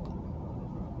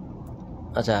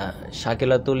 আচ্ছা,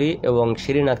 শাকিলা তুলি এবং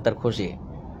শিরিন আক্তার খুশি,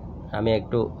 আমি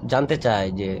একটু জানতে চাই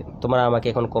যে তোমরা আমাকে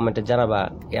এখন কমেন্টে জানাবা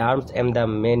আর্মস অ্যান্ড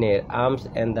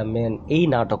দ্য মেন এই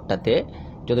নাটকটাতে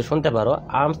যদি শুনতে পারো,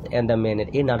 আর্মস অ্যান্ড দ্য মেনের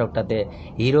এই নাটকটাতে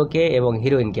হিরোকে এবং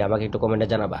হিরোইনকে আমাকে একটু কমেন্টে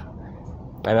জানাবা।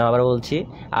 আমি আবার বলছি,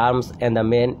 আর্মস অ্যান্ড দ্য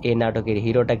মেন এই নাটকের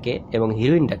হিরোটাকে এবং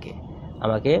হিরোইনটাকে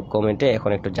আমাকে কমেন্টে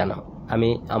এখন একটু জানাও। আমি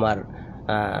আমার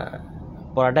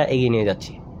পড়াটা এগিয়ে নিয়ে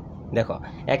যাচ্ছি। দেখো,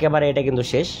 একেবারে এটা কিন্তু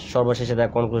শেষ, সর্বশেষে তার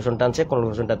কনক্লুশন টানছে।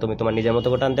 কনক্লুশনটা তুমি তোমার নিজের মতো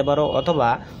করে টানতে পারো, অথবা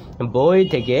বই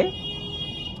থেকে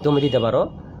তুমি দিতে পারো।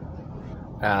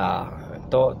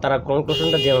 তো তারা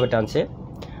কনক্লুশনটা যেভাবে টানছে,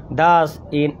 Das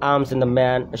in arms in the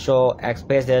man show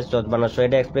expresses, show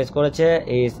এটা এক্সপ্রেস করেছে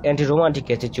is anti romantic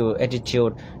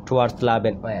attitude towards love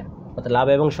and war, অর্থাৎ লাভ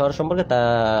এবং শহর সম্পর্কে,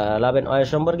 লাভ অ্যান্ড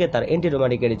ওয়ার সম্পর্কে তার অ্যান্টি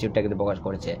রোমান্টিক অ্যাটিটিউডটা কিন্তু প্রকাশ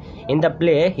করেছে। In the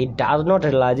play he does not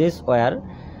realise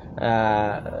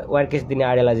ওয়ারকে তিনি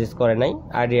আইডিয়ালাইজ করে নাই,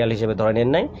 আইডিয়াল হিসেবে ধরে নেন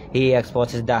নাই। হি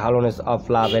exposes the হলোনেস of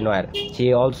love and war, he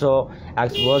also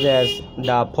exposes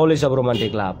the foolish of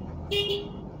romantic love.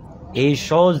 He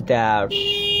shows that,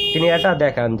 তিনি এটা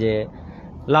দেখান যে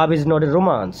love is not a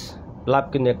romance, লাভ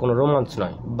কিন্তু কোনো রোমান্স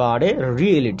নয়, বাট এ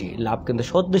রিয়েলিটি। লাভ কিন্তু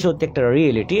সত্যি সত্যি একটা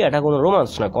রিয়েলিটি, এটা কোনো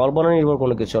রোমান্স নয়, কল্পনা নির্ভর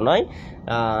কোনো কিছু নয়।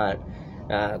 আর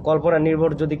কল্পনা নির্ভর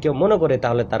যদি কেউ মনে করে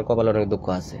তাহলে তার কপালে অনেক দুঃখ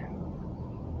আছে।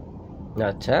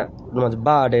 আচ্ছা,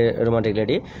 but a romantic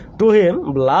lady to him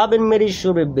love and marriage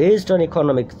should be based on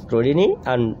economic scrutiny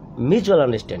and mutual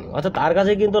understanding, অর্থাৎ তার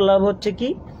কাছে কিন্তু লাভ হচ্ছে কি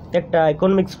একটা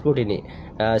ইকোনমিক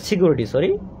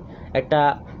সিকিউরিটি, একটা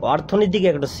অর্থনৈতিক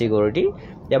একটা সিকিউরিটি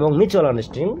এবং মিউচুয়াল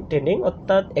আন্ডারস্ট্যান্ডিং,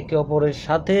 অর্থাৎ একে অপরের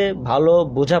সাথে ভালো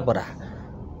বোঝাপড়া,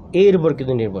 এর উপর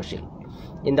কিন্তু নির্ভরশীল।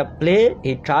 In the play,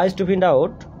 he tries to find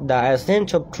out the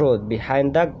essence of truth behind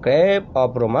the grave of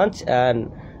romance and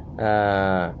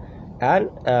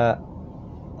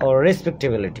or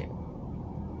respectability.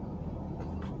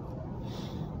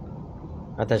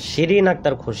 আচ্ছা, শিরিন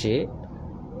আক্তার খুশি,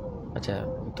 আচ্ছা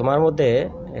তোমার মধ্যে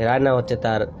রায়না হচ্ছে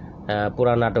তার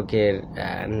পুরা নাটকের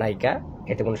নায়িকা,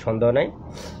 এতে কোনো সন্দেহ নাই।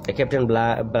 ক্যাপ্টেন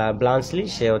ব্লান্সলি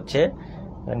সে হচ্ছে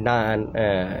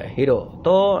হিরো।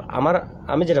 তো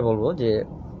আমি যেটা বলবো যে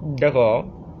দেখো,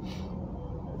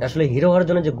 আসলে হিরো হওয়ার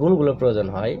জন্য যে গুণগুলো প্রয়োজন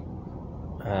হয়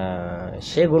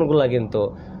সেই গুণগুলো কিন্তু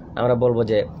আমরা বলবো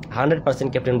যে 100%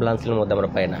 ক্যাপ্টেন ব্লান্সলির মধ্যে আমরা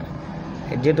পাই না।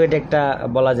 যেহেতু এটা একটা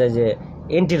বলা যায় যে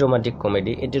অ্যান্টি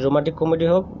রোমান্টিক কমেডি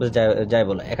হোক যাই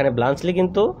বলা, এখানে ব্লান্সলি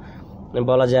কিন্তু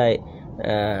বলা যায়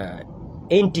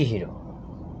অ্যান্টি হিরো,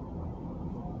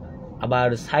 আবার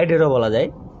সাইড হিরো বলা যায়।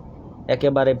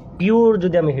 একেবারে পিওর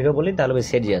যদি আমি হিরো বলি তাহলে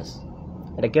সিরিয়াস।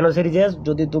 এটা কেন সিরিয়াস?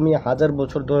 যদি তুমি 1000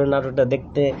 বছর ধরে নাটকটা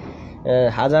দেখতে,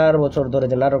 1000 বছর ধরে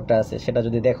যে নাটকটা আছে সেটা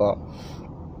যদি দেখো,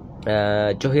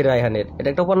 জহির রায়হানের এটা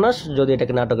একটা উপন্যাস, যদি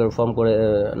এটাকে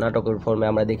নাটকের ফর্মে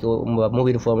আমরা দেখি,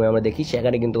 মুভির ফর্মে আমরা দেখি,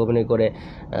 সেখানে কিন্তু অভিনয় করে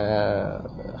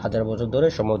 1000 বছর ধরে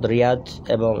সম্ভবত রিয়াজ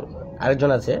এবং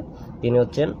আরেকজন আছে, তিনি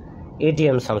হচ্ছেন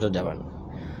এটিএম শামসুজ্জামান।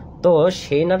 তো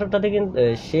সেই নাটকটাতে কিন্তু,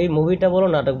 সেই মুভিটা বলো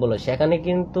নাটক বলো, সেখানে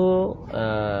কিন্তু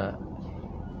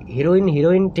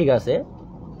হিরোইন ঠিক আছে,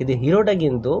 কিন্তু হিরোটা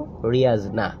কিন্তু রিয়াজ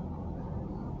না।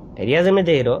 রিয়াজ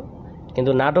এমনিতে হিরো,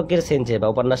 কিন্তু নাটকের সেন্সে বা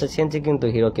উপন্যাসের সেন্সে কিন্তু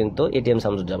হিরো কিন্তু এটিএম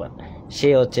শামসুজ্জামান, সে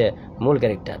হচ্ছে মূল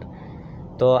ক্যারেক্টার।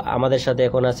 তো আমাদের সাথে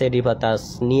এখন আছে Rifa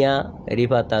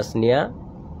Tasnia,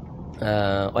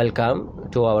 welcome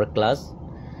to our class.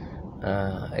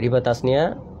 Rifa Tasnia,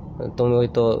 তুমি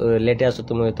হয়তো লেটে আসো,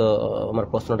 তুমি হয়তো আমার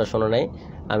প্রশ্নটা শোনো নাই।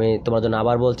 আমি তোমার জন্য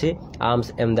আবার বলছি, আর্মস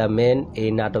অ্যান্ড দ্য মেন এই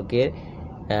নাটকের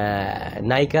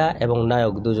নায়িকা এবং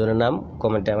নায়ক দুজনের নাম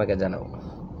কমেন্টে আমাকে জানাও।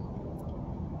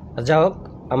 যা হোক,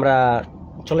 আমরা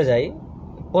চলে যাই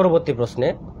পরবর্তী প্রশ্নে।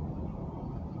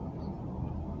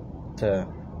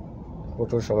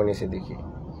 প্রচুর সময় নিয়েছি দেখি।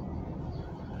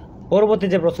 পরবর্তী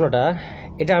যে প্রশ্নটা,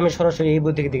 এটা আমি সরাসরি এই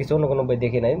বই থেকে দেখেছি, অন্য কোনো বই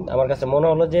দেখি নাই। আমার কাছে মনে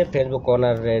হলো যে ফেসবুক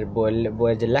কর্নারের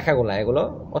বইয়ের যে লেখাগুলো, এগুলো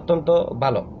অত্যন্ত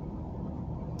ভালো,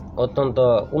 অত্যন্ত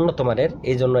উন্নত মানের,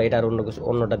 এই জন্য এটার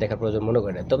অন্যটা দেখার প্রয়োজন মনে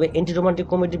করি না। তবে অ্যান্টি রোমান্টিক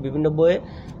কমেডি বিভিন্ন বইয়ে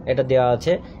এটা দেওয়া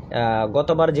আছে।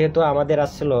 গতবার যেহেতু আমাদের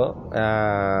আসছিল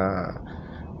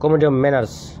কমেডি অফ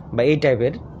ম্যানার্স বা এই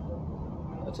টাইপের,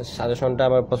 আচ্ছা সাজেশনটা,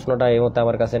 আমার প্রশ্নটা এই মতো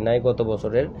আমার কাছে নাই গত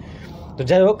বছরের। তো তো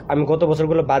যাই হোক, আমি গত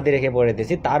বছরগুলো বাদ দিয়ে রেখে পড়ে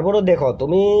দিয়েছি। তারপরও দেখো,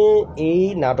 তুমি এই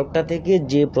নাটকটা থেকে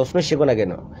যে প্রশ্ন শেখো না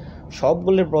কেন,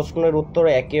 সবগুলোর প্রশ্নের উত্তর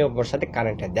একে অপরের সাথে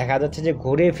কানেক্টেড। দেখা যাচ্ছে যে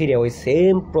ঘুরে ফিরে ওই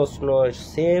সেম প্রশ্ন,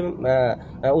 সেম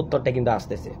উত্তরটা কিন্তু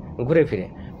আসতেছে ঘুরে ফিরে।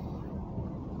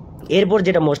 এরপর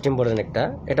যেটা মোস্ট ইম্পর্টেন্ট একটা,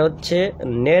 এটা হচ্ছে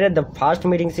near the first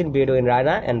meeting scene between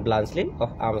Raina and ব্লান্সলি of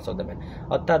arms of the man,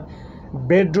 অর্থাৎ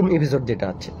বেডরুম এপিসোড যেটা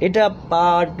আছে, এটা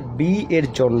পার্ট বি এর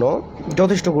জন্য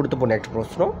যথেষ্ট গুরুত্বপূর্ণ একটা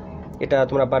প্রশ্ন। এটা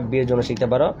তোমরা পার্ট বি এর জন্য শিখতে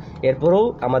পারো। এরপরেও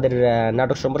আমাদের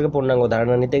নাটক সম্পর্কে পূর্ণাঙ্গ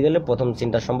ধারণা নিতে গেলে প্রথম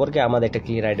সিনটা সম্পর্কে আমাদের একটা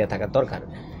ক্লিয়ার আইডিয়া থাকা দরকার।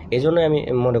 এই জন্য আমি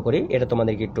মনে করি এটা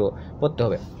তোমাদেরকে একটু পড়তে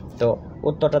হবে। তো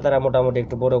উত্তরটা তারা মোটামুটি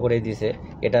একটু বড় করে দিয়েছে।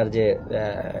 এটার যে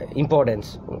ইম্পর্টেন্স,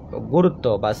 গুরুত্ব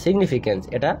বা সিগনিফিকেন্স,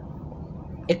 এটা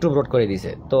একটু ব্রড করে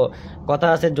দিয়েছে। তো কথা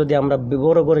আছে, যদি আমরা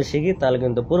বড় করে শিখি তাহলে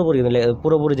কিন্তু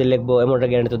পুরোপুরি যে লিখবো এমন একটা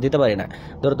গ্যারান্টি তো দিতে পারি না।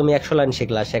 ধরো তুমি 100 লাইন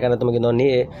শিখলা, সেখানে তুমি কিন্তু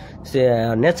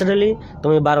ন্যাচারালি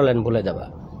তুমি 12 লাইন ভুলে যাবা।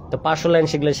 তো 500 লাইন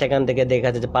শিখলে সেখান থেকে দেখা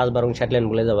যাচ্ছে যে 5-12-60 লাইন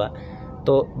ভুলে যাবা।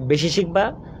 তো বেশি শিখবা,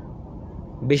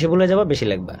 বেশি ভুলে যাবা, বেশি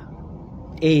লিখবা,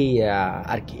 এই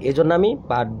আর কি। এই জন্য আমি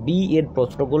পার্ট বি এর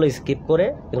প্রশ্নগুলো স্কিপ করে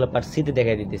এগুলো পার্ট সিতে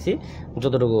দেখাই দিতেছি,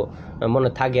 যতটুকু মনে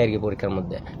থাকে আর কি পরীক্ষার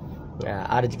মধ্যে।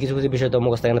 আর কিছু কিছু বিষয় তো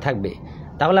মুখস্থ এখানে থাকবে।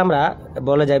 তাহলে আমরা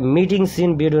বলা যায় meeting scene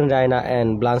between Raina and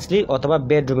ব্লান্সলি অথবা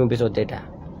বেডরুম এপিসোড, যেটা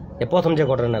প্রথম যে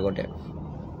ঘটনা ঘটে।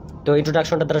 তো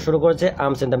ইন্ট্রোডাকশনটা তারা শুরু করেছে,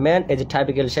 arms and the man is a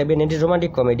typical seven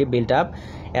romantic comedy built up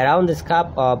around the স্কাপ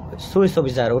of Swiss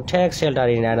officer who tax shelter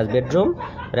in রায়নাস bedroom.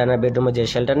 রায়নার বেডরুমে যে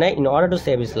শেল্টার নেয় in order to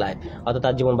save his life, অর্থাৎ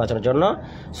তার জীবন বাঁচানোর জন্য।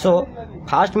 So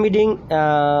first meeting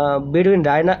between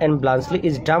Raina and ব্লান্সলি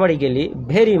is dramatically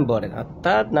very important,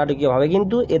 অর্থাৎ নাটকীয়ভাবে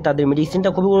কিন্তু তাদের মিটিং সিনটা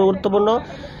খুবই গুরুত্বপূর্ণ।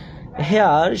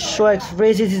 Hair show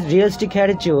এক্সপ্রেসিস is realistic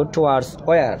attitude towards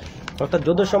war, অর্থাৎ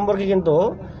যুদ্ধ সম্পর্কে কিন্তু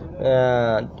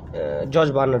জর্জ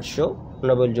বার্নার্ড শো,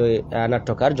 নোবেলজয়ী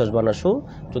নাট্যকার জর্জ বার্নার্ড শো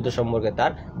যুদ্ধ সম্পর্কে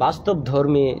তার বাস্তব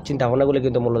ধর্মী চিন্তাভাবনাগুলো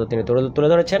কিন্তু মূলত তিনি তুলে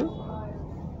ধরেছেন।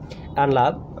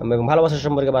 লাভ এবং ভালোবাসার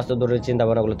সম্পর্কে বাস্তব ধর্মী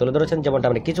চিন্তাভাবনাগুলো তুলে ধরেছেন। যেমনটা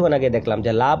আমরা কিছুক্ষণ আগে দেখলাম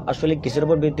যে লাভ আসলে কিসের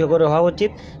উপর ভিত্তি করে হওয়া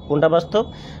উচিত, কোনটা বাস্তব।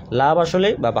 লাভ আসলে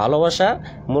বা ভালোবাসা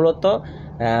মূলত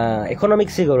ইকোনমিক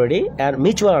সিকিউরিটি আর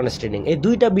মিউচুয়াল আন্ডারস্ট্যান্ডিং, এই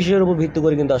দুইটা বিষয়ের উপর ভিত্তি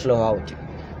করে কিন্তু আসলে হওয়া উচিত।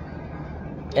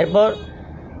 এরপর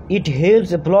it helps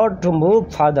the plot to move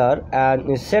further and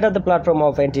set up the platform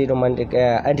of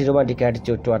anti-romantic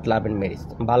attitude toward love and marriage,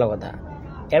 ভালো কথা।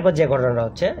 এরপর যে ঘটনাটা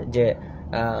হচ্ছে যে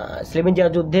স্লেভেঞ্জিয়া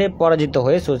যুদ্ধে পরাজিত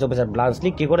হয়ে সুইস অফিসার ব্লান্সলি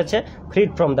কি করেছে, ফ্রিড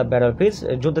ফ্রম দ্য ব্যাটল ফিল্ড,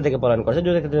 যুদ্ধ থেকে পলায়ন করেছে,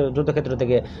 যুদ্ধক্ষেত্র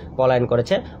থেকে পলায়ন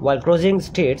করেছে। ওয়াইল ক্রসিং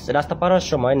স্ট্রিটস, রাস্তা পার হওয়ার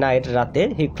সময় রাতে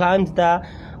হি climbed the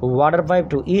water pipe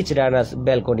two each runners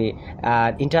balcony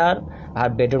and enter her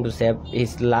bedroom to save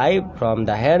his life from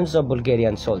the hands of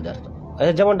Bulgarian soldiers,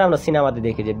 যেমনটা আমরা সিনেমাতে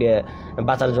দেখি যে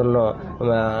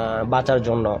বাঁচার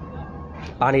জন্য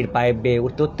পানির পাইপ বেয়ে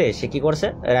উঠতে উঠতে সে কি করছে,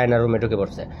 রায়নার রুমে ঢুকে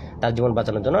পড়ছে, তার জীবন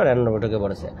বাঁচানোর জন্য রায়নার রুমে ঢুকে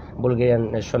পড়েছে বুলগেরিয়ান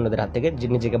সৈন্যদের হাত থেকে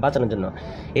নিজেকে বাঁচানোর জন্য।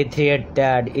 He threatened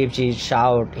that if she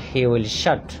shout he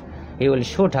will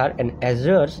shoot her and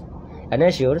assures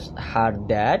her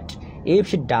that if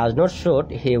she does not shoot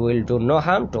he will do no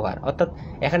harm to her, অর্থাৎ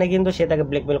এখানে কিন্তু সে তাকে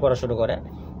ব্ল্যাকমেল করা শুরু করে,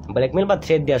 ব্ল্যাকমেল বা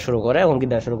থ্রেট দেওয়া শুরু করে, হুমকি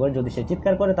দেওয়া শুরু করে। যদি সে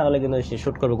চিৎকার করে তাহলে কিন্তু সে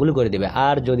শুট করবে, গুলি করে দেবে,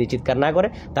 আর যদি চিৎকার না করে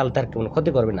তাহলে তার কোনো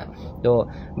ক্ষতি করবে না। তো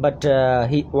but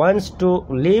he wants to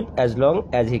leave as long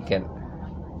as he can.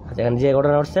 আচ্ছা, এখানে যে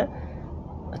ঘটনা ঘটছে,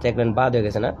 আচ্ছা এক লাইন বাদ হয়ে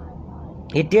গেছে না।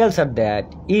 He tells her that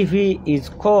if he is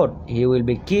caught he will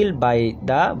be killed by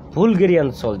the Bulgarian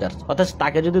soldiers, অর্থাৎ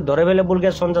তাকে যদি ধরে ফেলে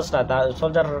বুলগেরিয়ান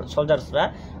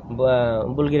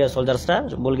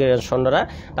সৈন্যরা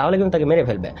তাহলে কিন্তু তাকে মেরে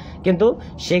ফেলবে। কিন্তু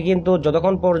সে কিন্তু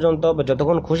যতক্ষণ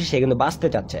খুশি সে কিন্তু বাঁচতে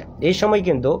চাচ্ছে। এই সময়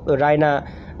কিন্তু Raina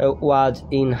was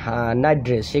in night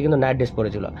dress, সে কিন্তু নাইট ড্রেস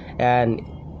পরেছিল, and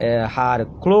her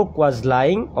cloak was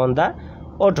lying on the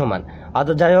Ottoman.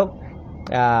 অর্থাৎ যাই হোক,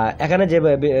 এখানে যে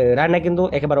রায়না কিন্তু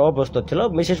একেবারে অপ্রস্তুত ছিল,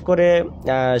 বিশেষ করে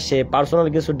সে পার্সোনাল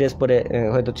কিছু ড্রেস পরে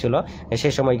হয়তো ছিল,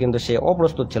 সেই সময় কিন্তু সে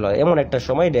অপ্রস্তুত ছিল। এমন একটা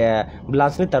সময়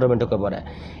ব্লান্সলি তার রুমে ঢুকে পড়ে।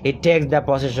 হি tax the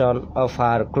possession of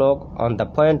her cloak on the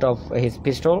point of his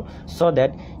pistol so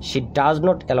that she does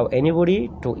not allow anybody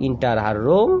to enter her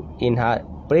room in her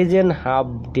present half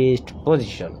dressed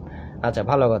position. আচ্ছা,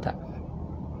 ভালো কথা,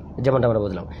 যেমনটা আমরা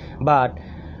বুঝলাম। But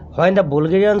when the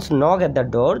Bulgarians knock at the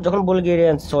door, যখন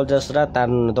Bulgarian সোলজার্সরা তার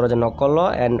দরজা knock করলো,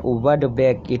 and went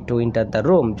back to enter the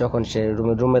room, যখন সে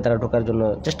রুমে তারা ঢোকার জন্য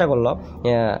চেষ্টা করলো,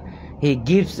 he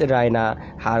gives Raina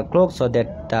her cloak so that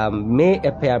may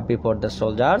appear before the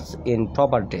soldiers in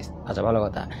proper dress. আচ্ছা, ভালো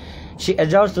কথা। she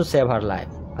assures to save her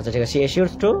life, আচ্ছা ঠিক আছে, she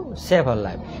assures to save her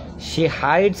life, she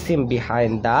hides him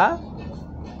behind the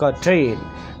curtain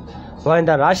When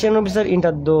the Russian officer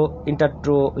entered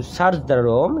to search the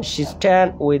room, she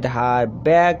stand with her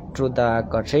back to the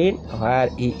curtain where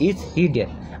he is hidden.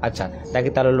 আচ্ছা, তাকে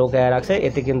তারা লোকে রাখছে,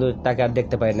 এতে কিন্তু তাকে আর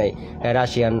দেখতে পায় নাই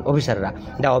রাশিয়ান অফিসাররা।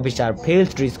 The officer fails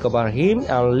to discover him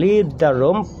and leave the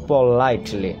room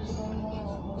politely.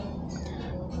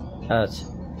 আচ্ছা,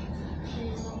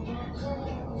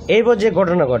 এরপর যে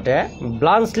ঘটনা ঘটে,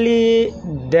 ব্লান্সলি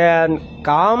দেন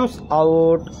comes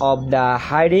out of the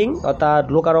hiding, অর্থাৎ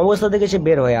লোকার অবস্থা থেকে সে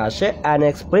বের হয়ে আসে, and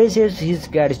expresses his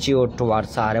gratitude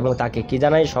towards হার, এবং তাকে কি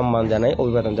জানায়, সম্মান জানায়,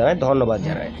 অভিবাদন জানায়, ধন্যবাদ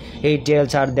জানায়। হি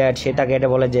টেলস হার দ্যাট, সে তাকে এটা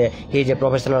বলে যে he is a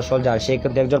professional soldier, সে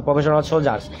কিন্তু একজন professional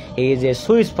soldier. He is a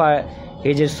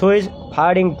Swiss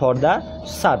firing for the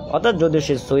সার্ব, অর্থাৎ যদিও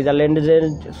সে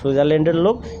সুইজারল্যান্ডের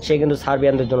লোক, সে কিন্তু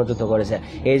সার্বিয়ানদের জন্য যুদ্ধ করেছে।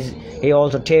 He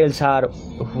also tells her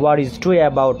what is true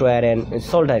about war and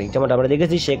soldering, যেমনটা আমরা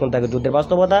দেখেছি, সে কিন্তু তাকে যুদ্ধের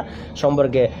বাস্তবতা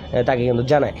সম্পর্কে তাকে কিন্তু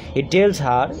জানায়। হি টেলস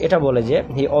হার, এটা বলে যে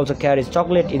he also caries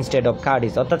chocolate instead of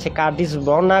Curtis, অর্থাৎ সে কার্টিস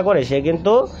বহন না করে সে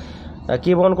কিন্তু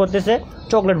কি বহন করতেছে,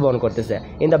 চকলেট বহন করতেছে।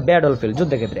 ইন দ্য ব্যাটল ফিল্ড,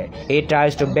 যুদ্ধক্ষেত্রে।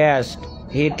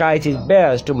 He tries his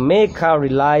best to make her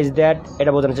realize that,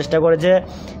 এটা বোঝানোর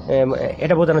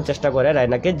চেষ্টা করে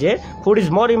রায়নাকে যে food is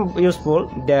more useful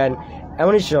than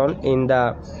ammunition in the,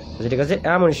 ঠিক আছে,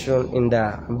 ammunition in the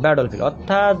battle field,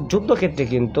 অর্থাৎ যুদ্ধক্ষেত্রে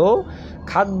কিন্তু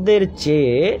খাদ্যের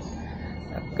চেয়ে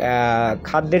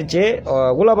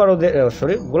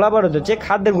গোলাবারুদের চেয়ে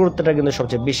খাদ্যের গুরুত্বটা কিন্তু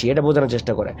সবচেয়ে বেশি, এটা বোঝানোর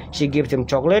চেষ্টা করে। She gives him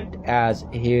chocolate as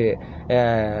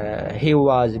he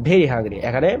was very hungry,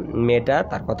 এখানে মেয়েটা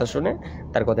তার কথা শুনে,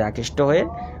 তার কথায় আকৃষ্ট হয়ে,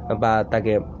 বা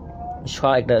তাকে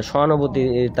একটা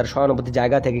সহানুভূতি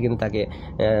জায়গা থেকে কিন্তু তাকে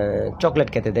চকলেট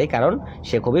খেতে দেয়, কারণ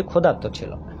সে খুবই ক্ষুধার্ত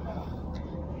ছিল।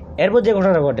 এরপর যে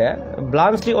ঘটনা ঘটে,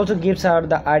 ব্লান্সলি also gives her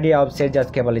the idea of সেরজাস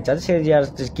ক্যাভালি charge, সেরজাস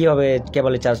কীভাবে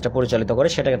ক্যাভালি চার্জটা পরিচালিত করে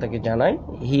সেটাকে তাকে জানায়।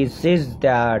 হি সেজ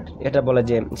দ্যাট, এটা বলে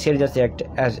যে সেরজাস act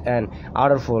as an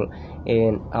আর্ডারফুল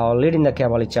in leading the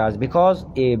cavalry charge, because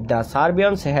if the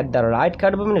Serbians had the right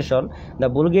kind of ammunition, the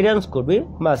Bulgarians could be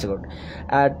massacred.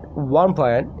 At one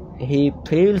point he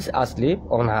falls asleep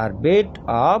on her bed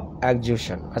of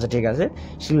exhaustion. আচ্ছা, ঠিক আছে,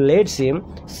 she lets him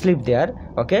sleep there.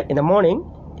 Okay, in the morning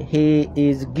he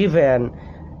is given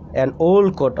an old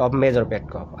coat of Major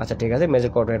Petkov. আচ্ছা, ঠিক আছে,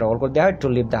 major coat এটা old coat দেওয়া হয় to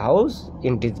leave the house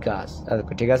in disguise.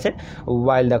 ঠিক আছে,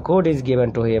 while the coat is given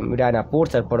to him, Raina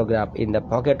puts her photograph in the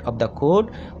pocket of the coat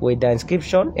with the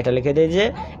inscription, এটা লিখে দেয় যে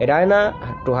Raina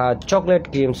to her chocolate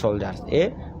cream soldiers, a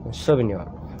souvenir.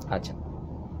 আচ্ছা,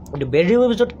 bedroom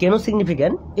episode কেন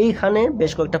significant, এইখানে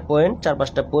বেশ কয়েকটা point,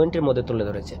 4-5টা পয়েন্টের মধ্যে তুলে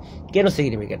ধরেছে কেন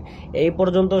সিগনিফিক্যান্ট। এই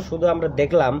পর্যন্ত শুধু আমরা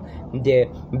দেখলাম যে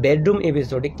বেডরুম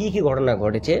এপিসোডে কী কী ঘটনা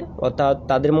ঘটেছে, অর্থাৎ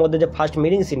তাদের মধ্যে যে ফার্স্ট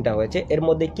মিটিং সিনটা হয়েছে এর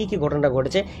মধ্যে কী কী ঘটনা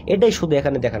ঘটেছে এটাই শুধু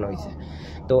এখানে দেখানো হয়েছে।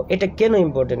 তো এটা কেন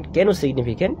ইম্পর্টেন্ট, কেন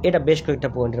সিগনিফিক্যান্ট, এটা বেশ কয়েকটা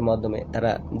পয়েন্টের মাধ্যমে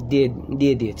তারা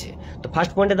দিয়েছে। তো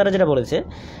ফার্স্ট পয়েন্টে তারা যেটা বলেছে,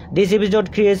 this episode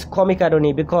creates comic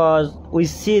irony because we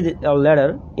see later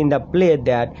in the play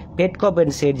that Petkov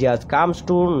and Sergius comes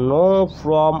to know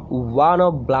from one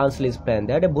of Bluntschli's plan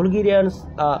that a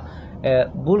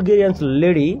Bulgarian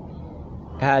lady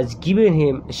has given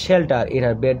him shelter in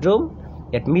her bedroom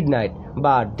at midnight,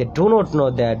 but they do not know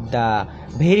that the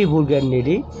very Bulgarian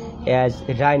lady as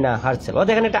Raina herself.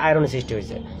 অর্থাৎ এখানে একটা irony সৃষ্টি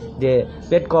হয়েছে যে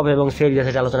পেটকভ এবং সেরজিয়াস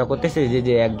আলোচনা করতেছে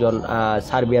যে একজন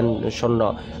সার্বিয়ান সৈন্য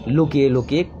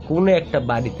লুকিয়ে কোনো একটা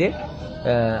বাড়িতে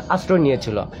আশ্রয়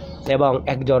নিয়েছিল, এবং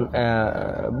একজন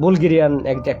বুলগেরিয়ান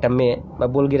একটা মেয়ে বা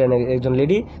বুলগেরিয়ান একজন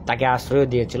লেডি তাকে আশ্রয়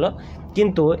দিয়েছিল,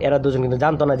 কিন্তু এরা দুজন কিন্তু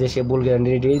জানতো না যে সে বুলগেরিয়ান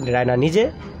লেডি রায়না নিজে,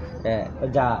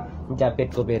 যা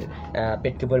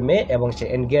পেটকভের মেয়ে, এবং সে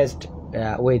এনগেজড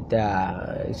উইথ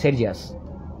সেরজিয়াস।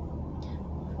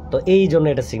 তো এই জন্য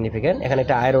এটা সিগনিফিক্যান্ট, এখানে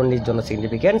একটা আয়রনির জন্য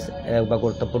সিগনিফিক্যান্স বা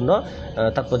গুরুত্বপূর্ণ,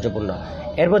 তাৎপর্যপূর্ণ।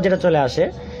 এরপর যেটা চলে আসে,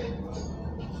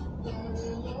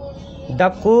 the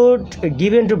code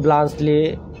given to Bluntschli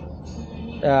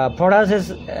produces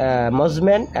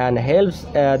movement and helps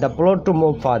the plot to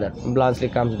move further. Bluntschli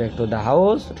comes back to the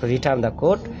house to return the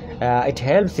coat. It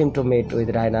helps him to meet with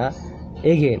Raina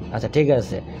again. আচ্ছা, ঠিক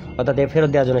আছে, অর্থাৎ ফেরত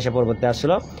দেওয়ার জন্য সে পরবর্তী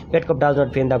আসছিল। Petkov does not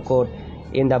pin the coat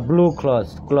in the blue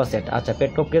closet. আচ্ছা,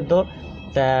 পেটকভ কিন্তু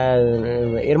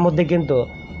এর মধ্যে কিন্তু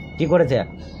কি করেছে,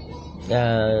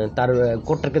 তার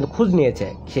কোটটার কিন্তু খোঁজ নিয়েছে,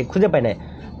 সে খুঁজে পায় না।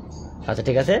 আচ্ছা,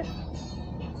 ঠিক আছে,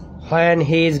 when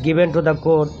he is given to the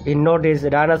court he noticed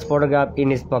Raina's photograph in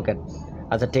his pocket.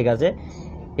 আচ্ছা, ঠিক আছে,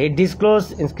 he disclosed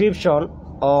inscription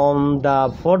on the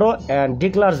photo and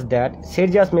declares that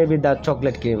Sergius may be the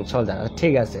chocolate cream soldier.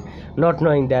 ঠিক আছে, not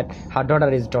knowing that her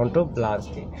daughter is drawn to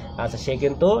Bluntschli. আচ্ছা, সে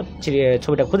কিন্তু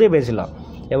ছবিটা খুঁজে পেয়েছিল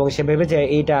এবং সে ভেবেছে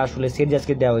এইটা আসলে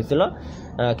সেরজিয়াসকে দেওয়া হয়েছিল,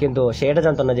 কিন্তু সে এটা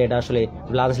জানতো না যে এটা আসলে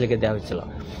ব্লান্সলিকে দেওয়া হয়েছিল।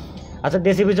 আচ্ছা,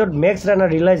 this episode makes Raina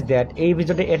realise that, এই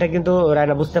এপিসোডে এটা কিন্তু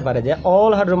রায়না বুঝতে পারে যে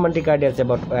all her romantic ideas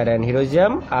about and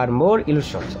heroism আর মোর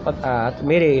ইলুশনস, অর্থাৎ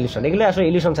মেরে ইলুশন, এগুলো আসলে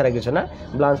ইলুশন ছাড়া কিছু না।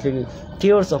 ব্লাঞ্চলি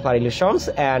cures of her ইলুশনস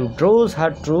and ড্রোজ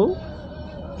her to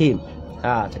him.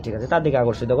 আচ্ছা ঠিক আছে, তার দিকে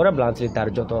আকর্ষিত করে ব্লাঞ্চলি তার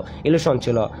যত ইলুশন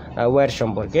ছিল ওয়ার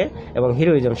সম্পর্কে এবং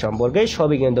হিরোইজম সম্পর্কে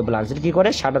সবই কিন্তু ব্লাঞ্চলি কী করে,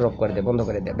 শাটার অফ করে দেয়, বন্ধ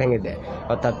করে দেয়, ভেঙে দেয়,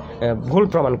 অর্থাৎ ভুল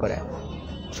প্রমাণ করে।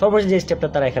 সর্বশেষ যে স্টেপটা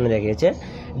তারা এখানে দেখিয়েছে,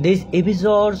 this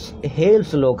episodes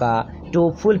helps Loka two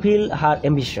fulfil her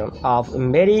ambition of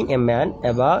ম্যারিং a man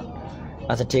about,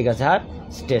 আচ্ছা ঠিক আছে, হার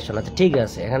স্টেশন। আচ্ছা ঠিক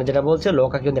আছে, এখানে যেটা বলছে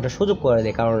লোকা কিন্তু একটা সুযোগ করে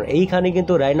দেয়, কারণ এইখানে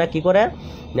কিন্তু রায়না কি করে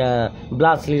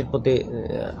ব্লাঞ্চলির প্রতি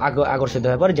আকর্ষিত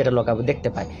হয়ে পড়ে, যেটা লোকা দেখতে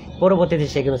পায়। পরবর্তীতে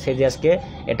সে কিন্তু সেজিয়াসকে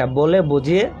এটা বলে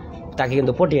বুঝিয়ে তাকে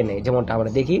কিন্তু পটিয়ে নেয়, যেমনটা আমরা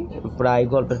দেখি প্রায়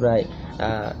গল্পের প্রায়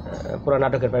পুরো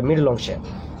নাটকের প্রায় মিডল অংশে।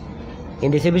 In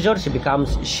this episode, she becomes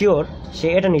sure, সে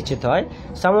এটা নিশ্চিত হয়,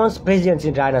 someone's presence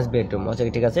in Raina's bedroom, আচ্ছা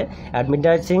ঠিক আছে, at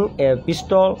midnight seeing a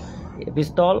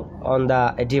pistol on the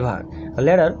divan.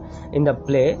 Later in the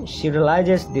play, she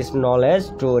realizes this knowledge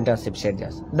to intercept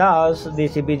Sergius. Thus,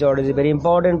 this episode is very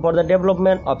important for the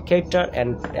development of character and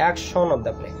action of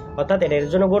the play. অর্থাৎ এটা এর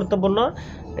জন্য গুরুত্বপূর্ণ,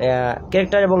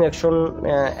 character এবং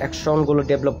অ্যাকশনগুলো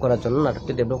develop করার জন্য,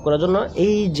 নাটকটি develop করার জন্য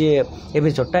এই যে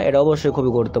এপিসোডটা, এটা অবশ্যই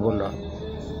খুবই গুরুত্বপূর্ণ।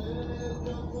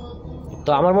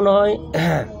 তো আমার মনে হয়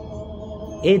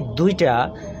এই দুইটা,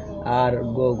 আর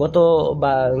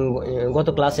গত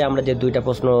ক্লাসে আমরা যে দুইটা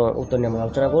প্রশ্ন উত্তর নিয়ে আমরা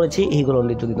আলোচনা করেছি, এইগুলো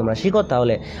যদি তোমরা শিখো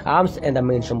তাহলে আর্মস অ্যান্ড দ্য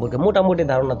মেইন সম্পর্কে মোটামুটি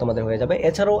ধারণা তোমাদের হয়ে যাবে।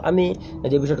 এছাড়াও আমি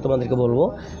যে বিষয়টা তোমাদেরকে বলবো,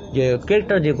 যে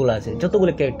ক্যারেক্টার যেগুলো আছে,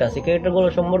 যতগুলো ক্যারেক্টার আছে, ক্যারেক্টারগুলো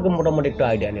সম্পর্কে মোটামুটি একটু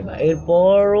আইডিয়া নেবা।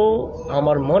 এরপরও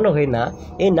আমার মনে হয় না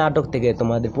এই নাটক থেকে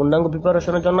তোমাদের পূর্ণাঙ্গ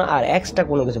প্রিপারেশনের জন্য আর এক্সট্রা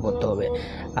কোনো কিছু করতে হবে।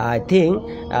 I think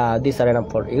this R enough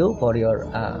for you,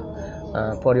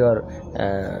 for your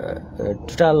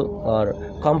total or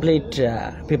complete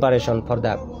preparation for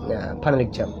the final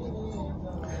exam.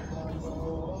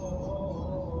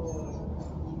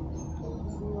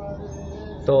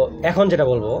 তো এখন যেটা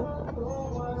বলবো,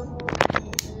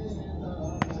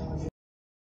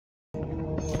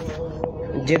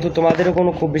 যেহেতু তোমাদেরও কোনো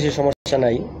খুব বেশি সমস্যা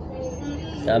নাই,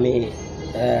 আমি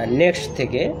নেক্সট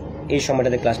থেকে এই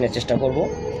সময়টাতে ক্লাস নেওয়ার চেষ্টা করব।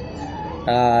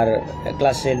 আর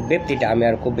ক্লাসের ব্যাপ্তিটা আমি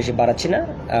আর খুব বেশি বাড়াচ্ছি না,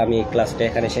 আমি ক্লাসটা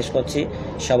এখানে শেষ করছি।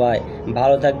 সবাই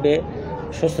ভালো থাকবে,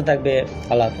 সুস্থ থাকবে,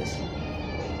 আল্লাহ হাফেজ।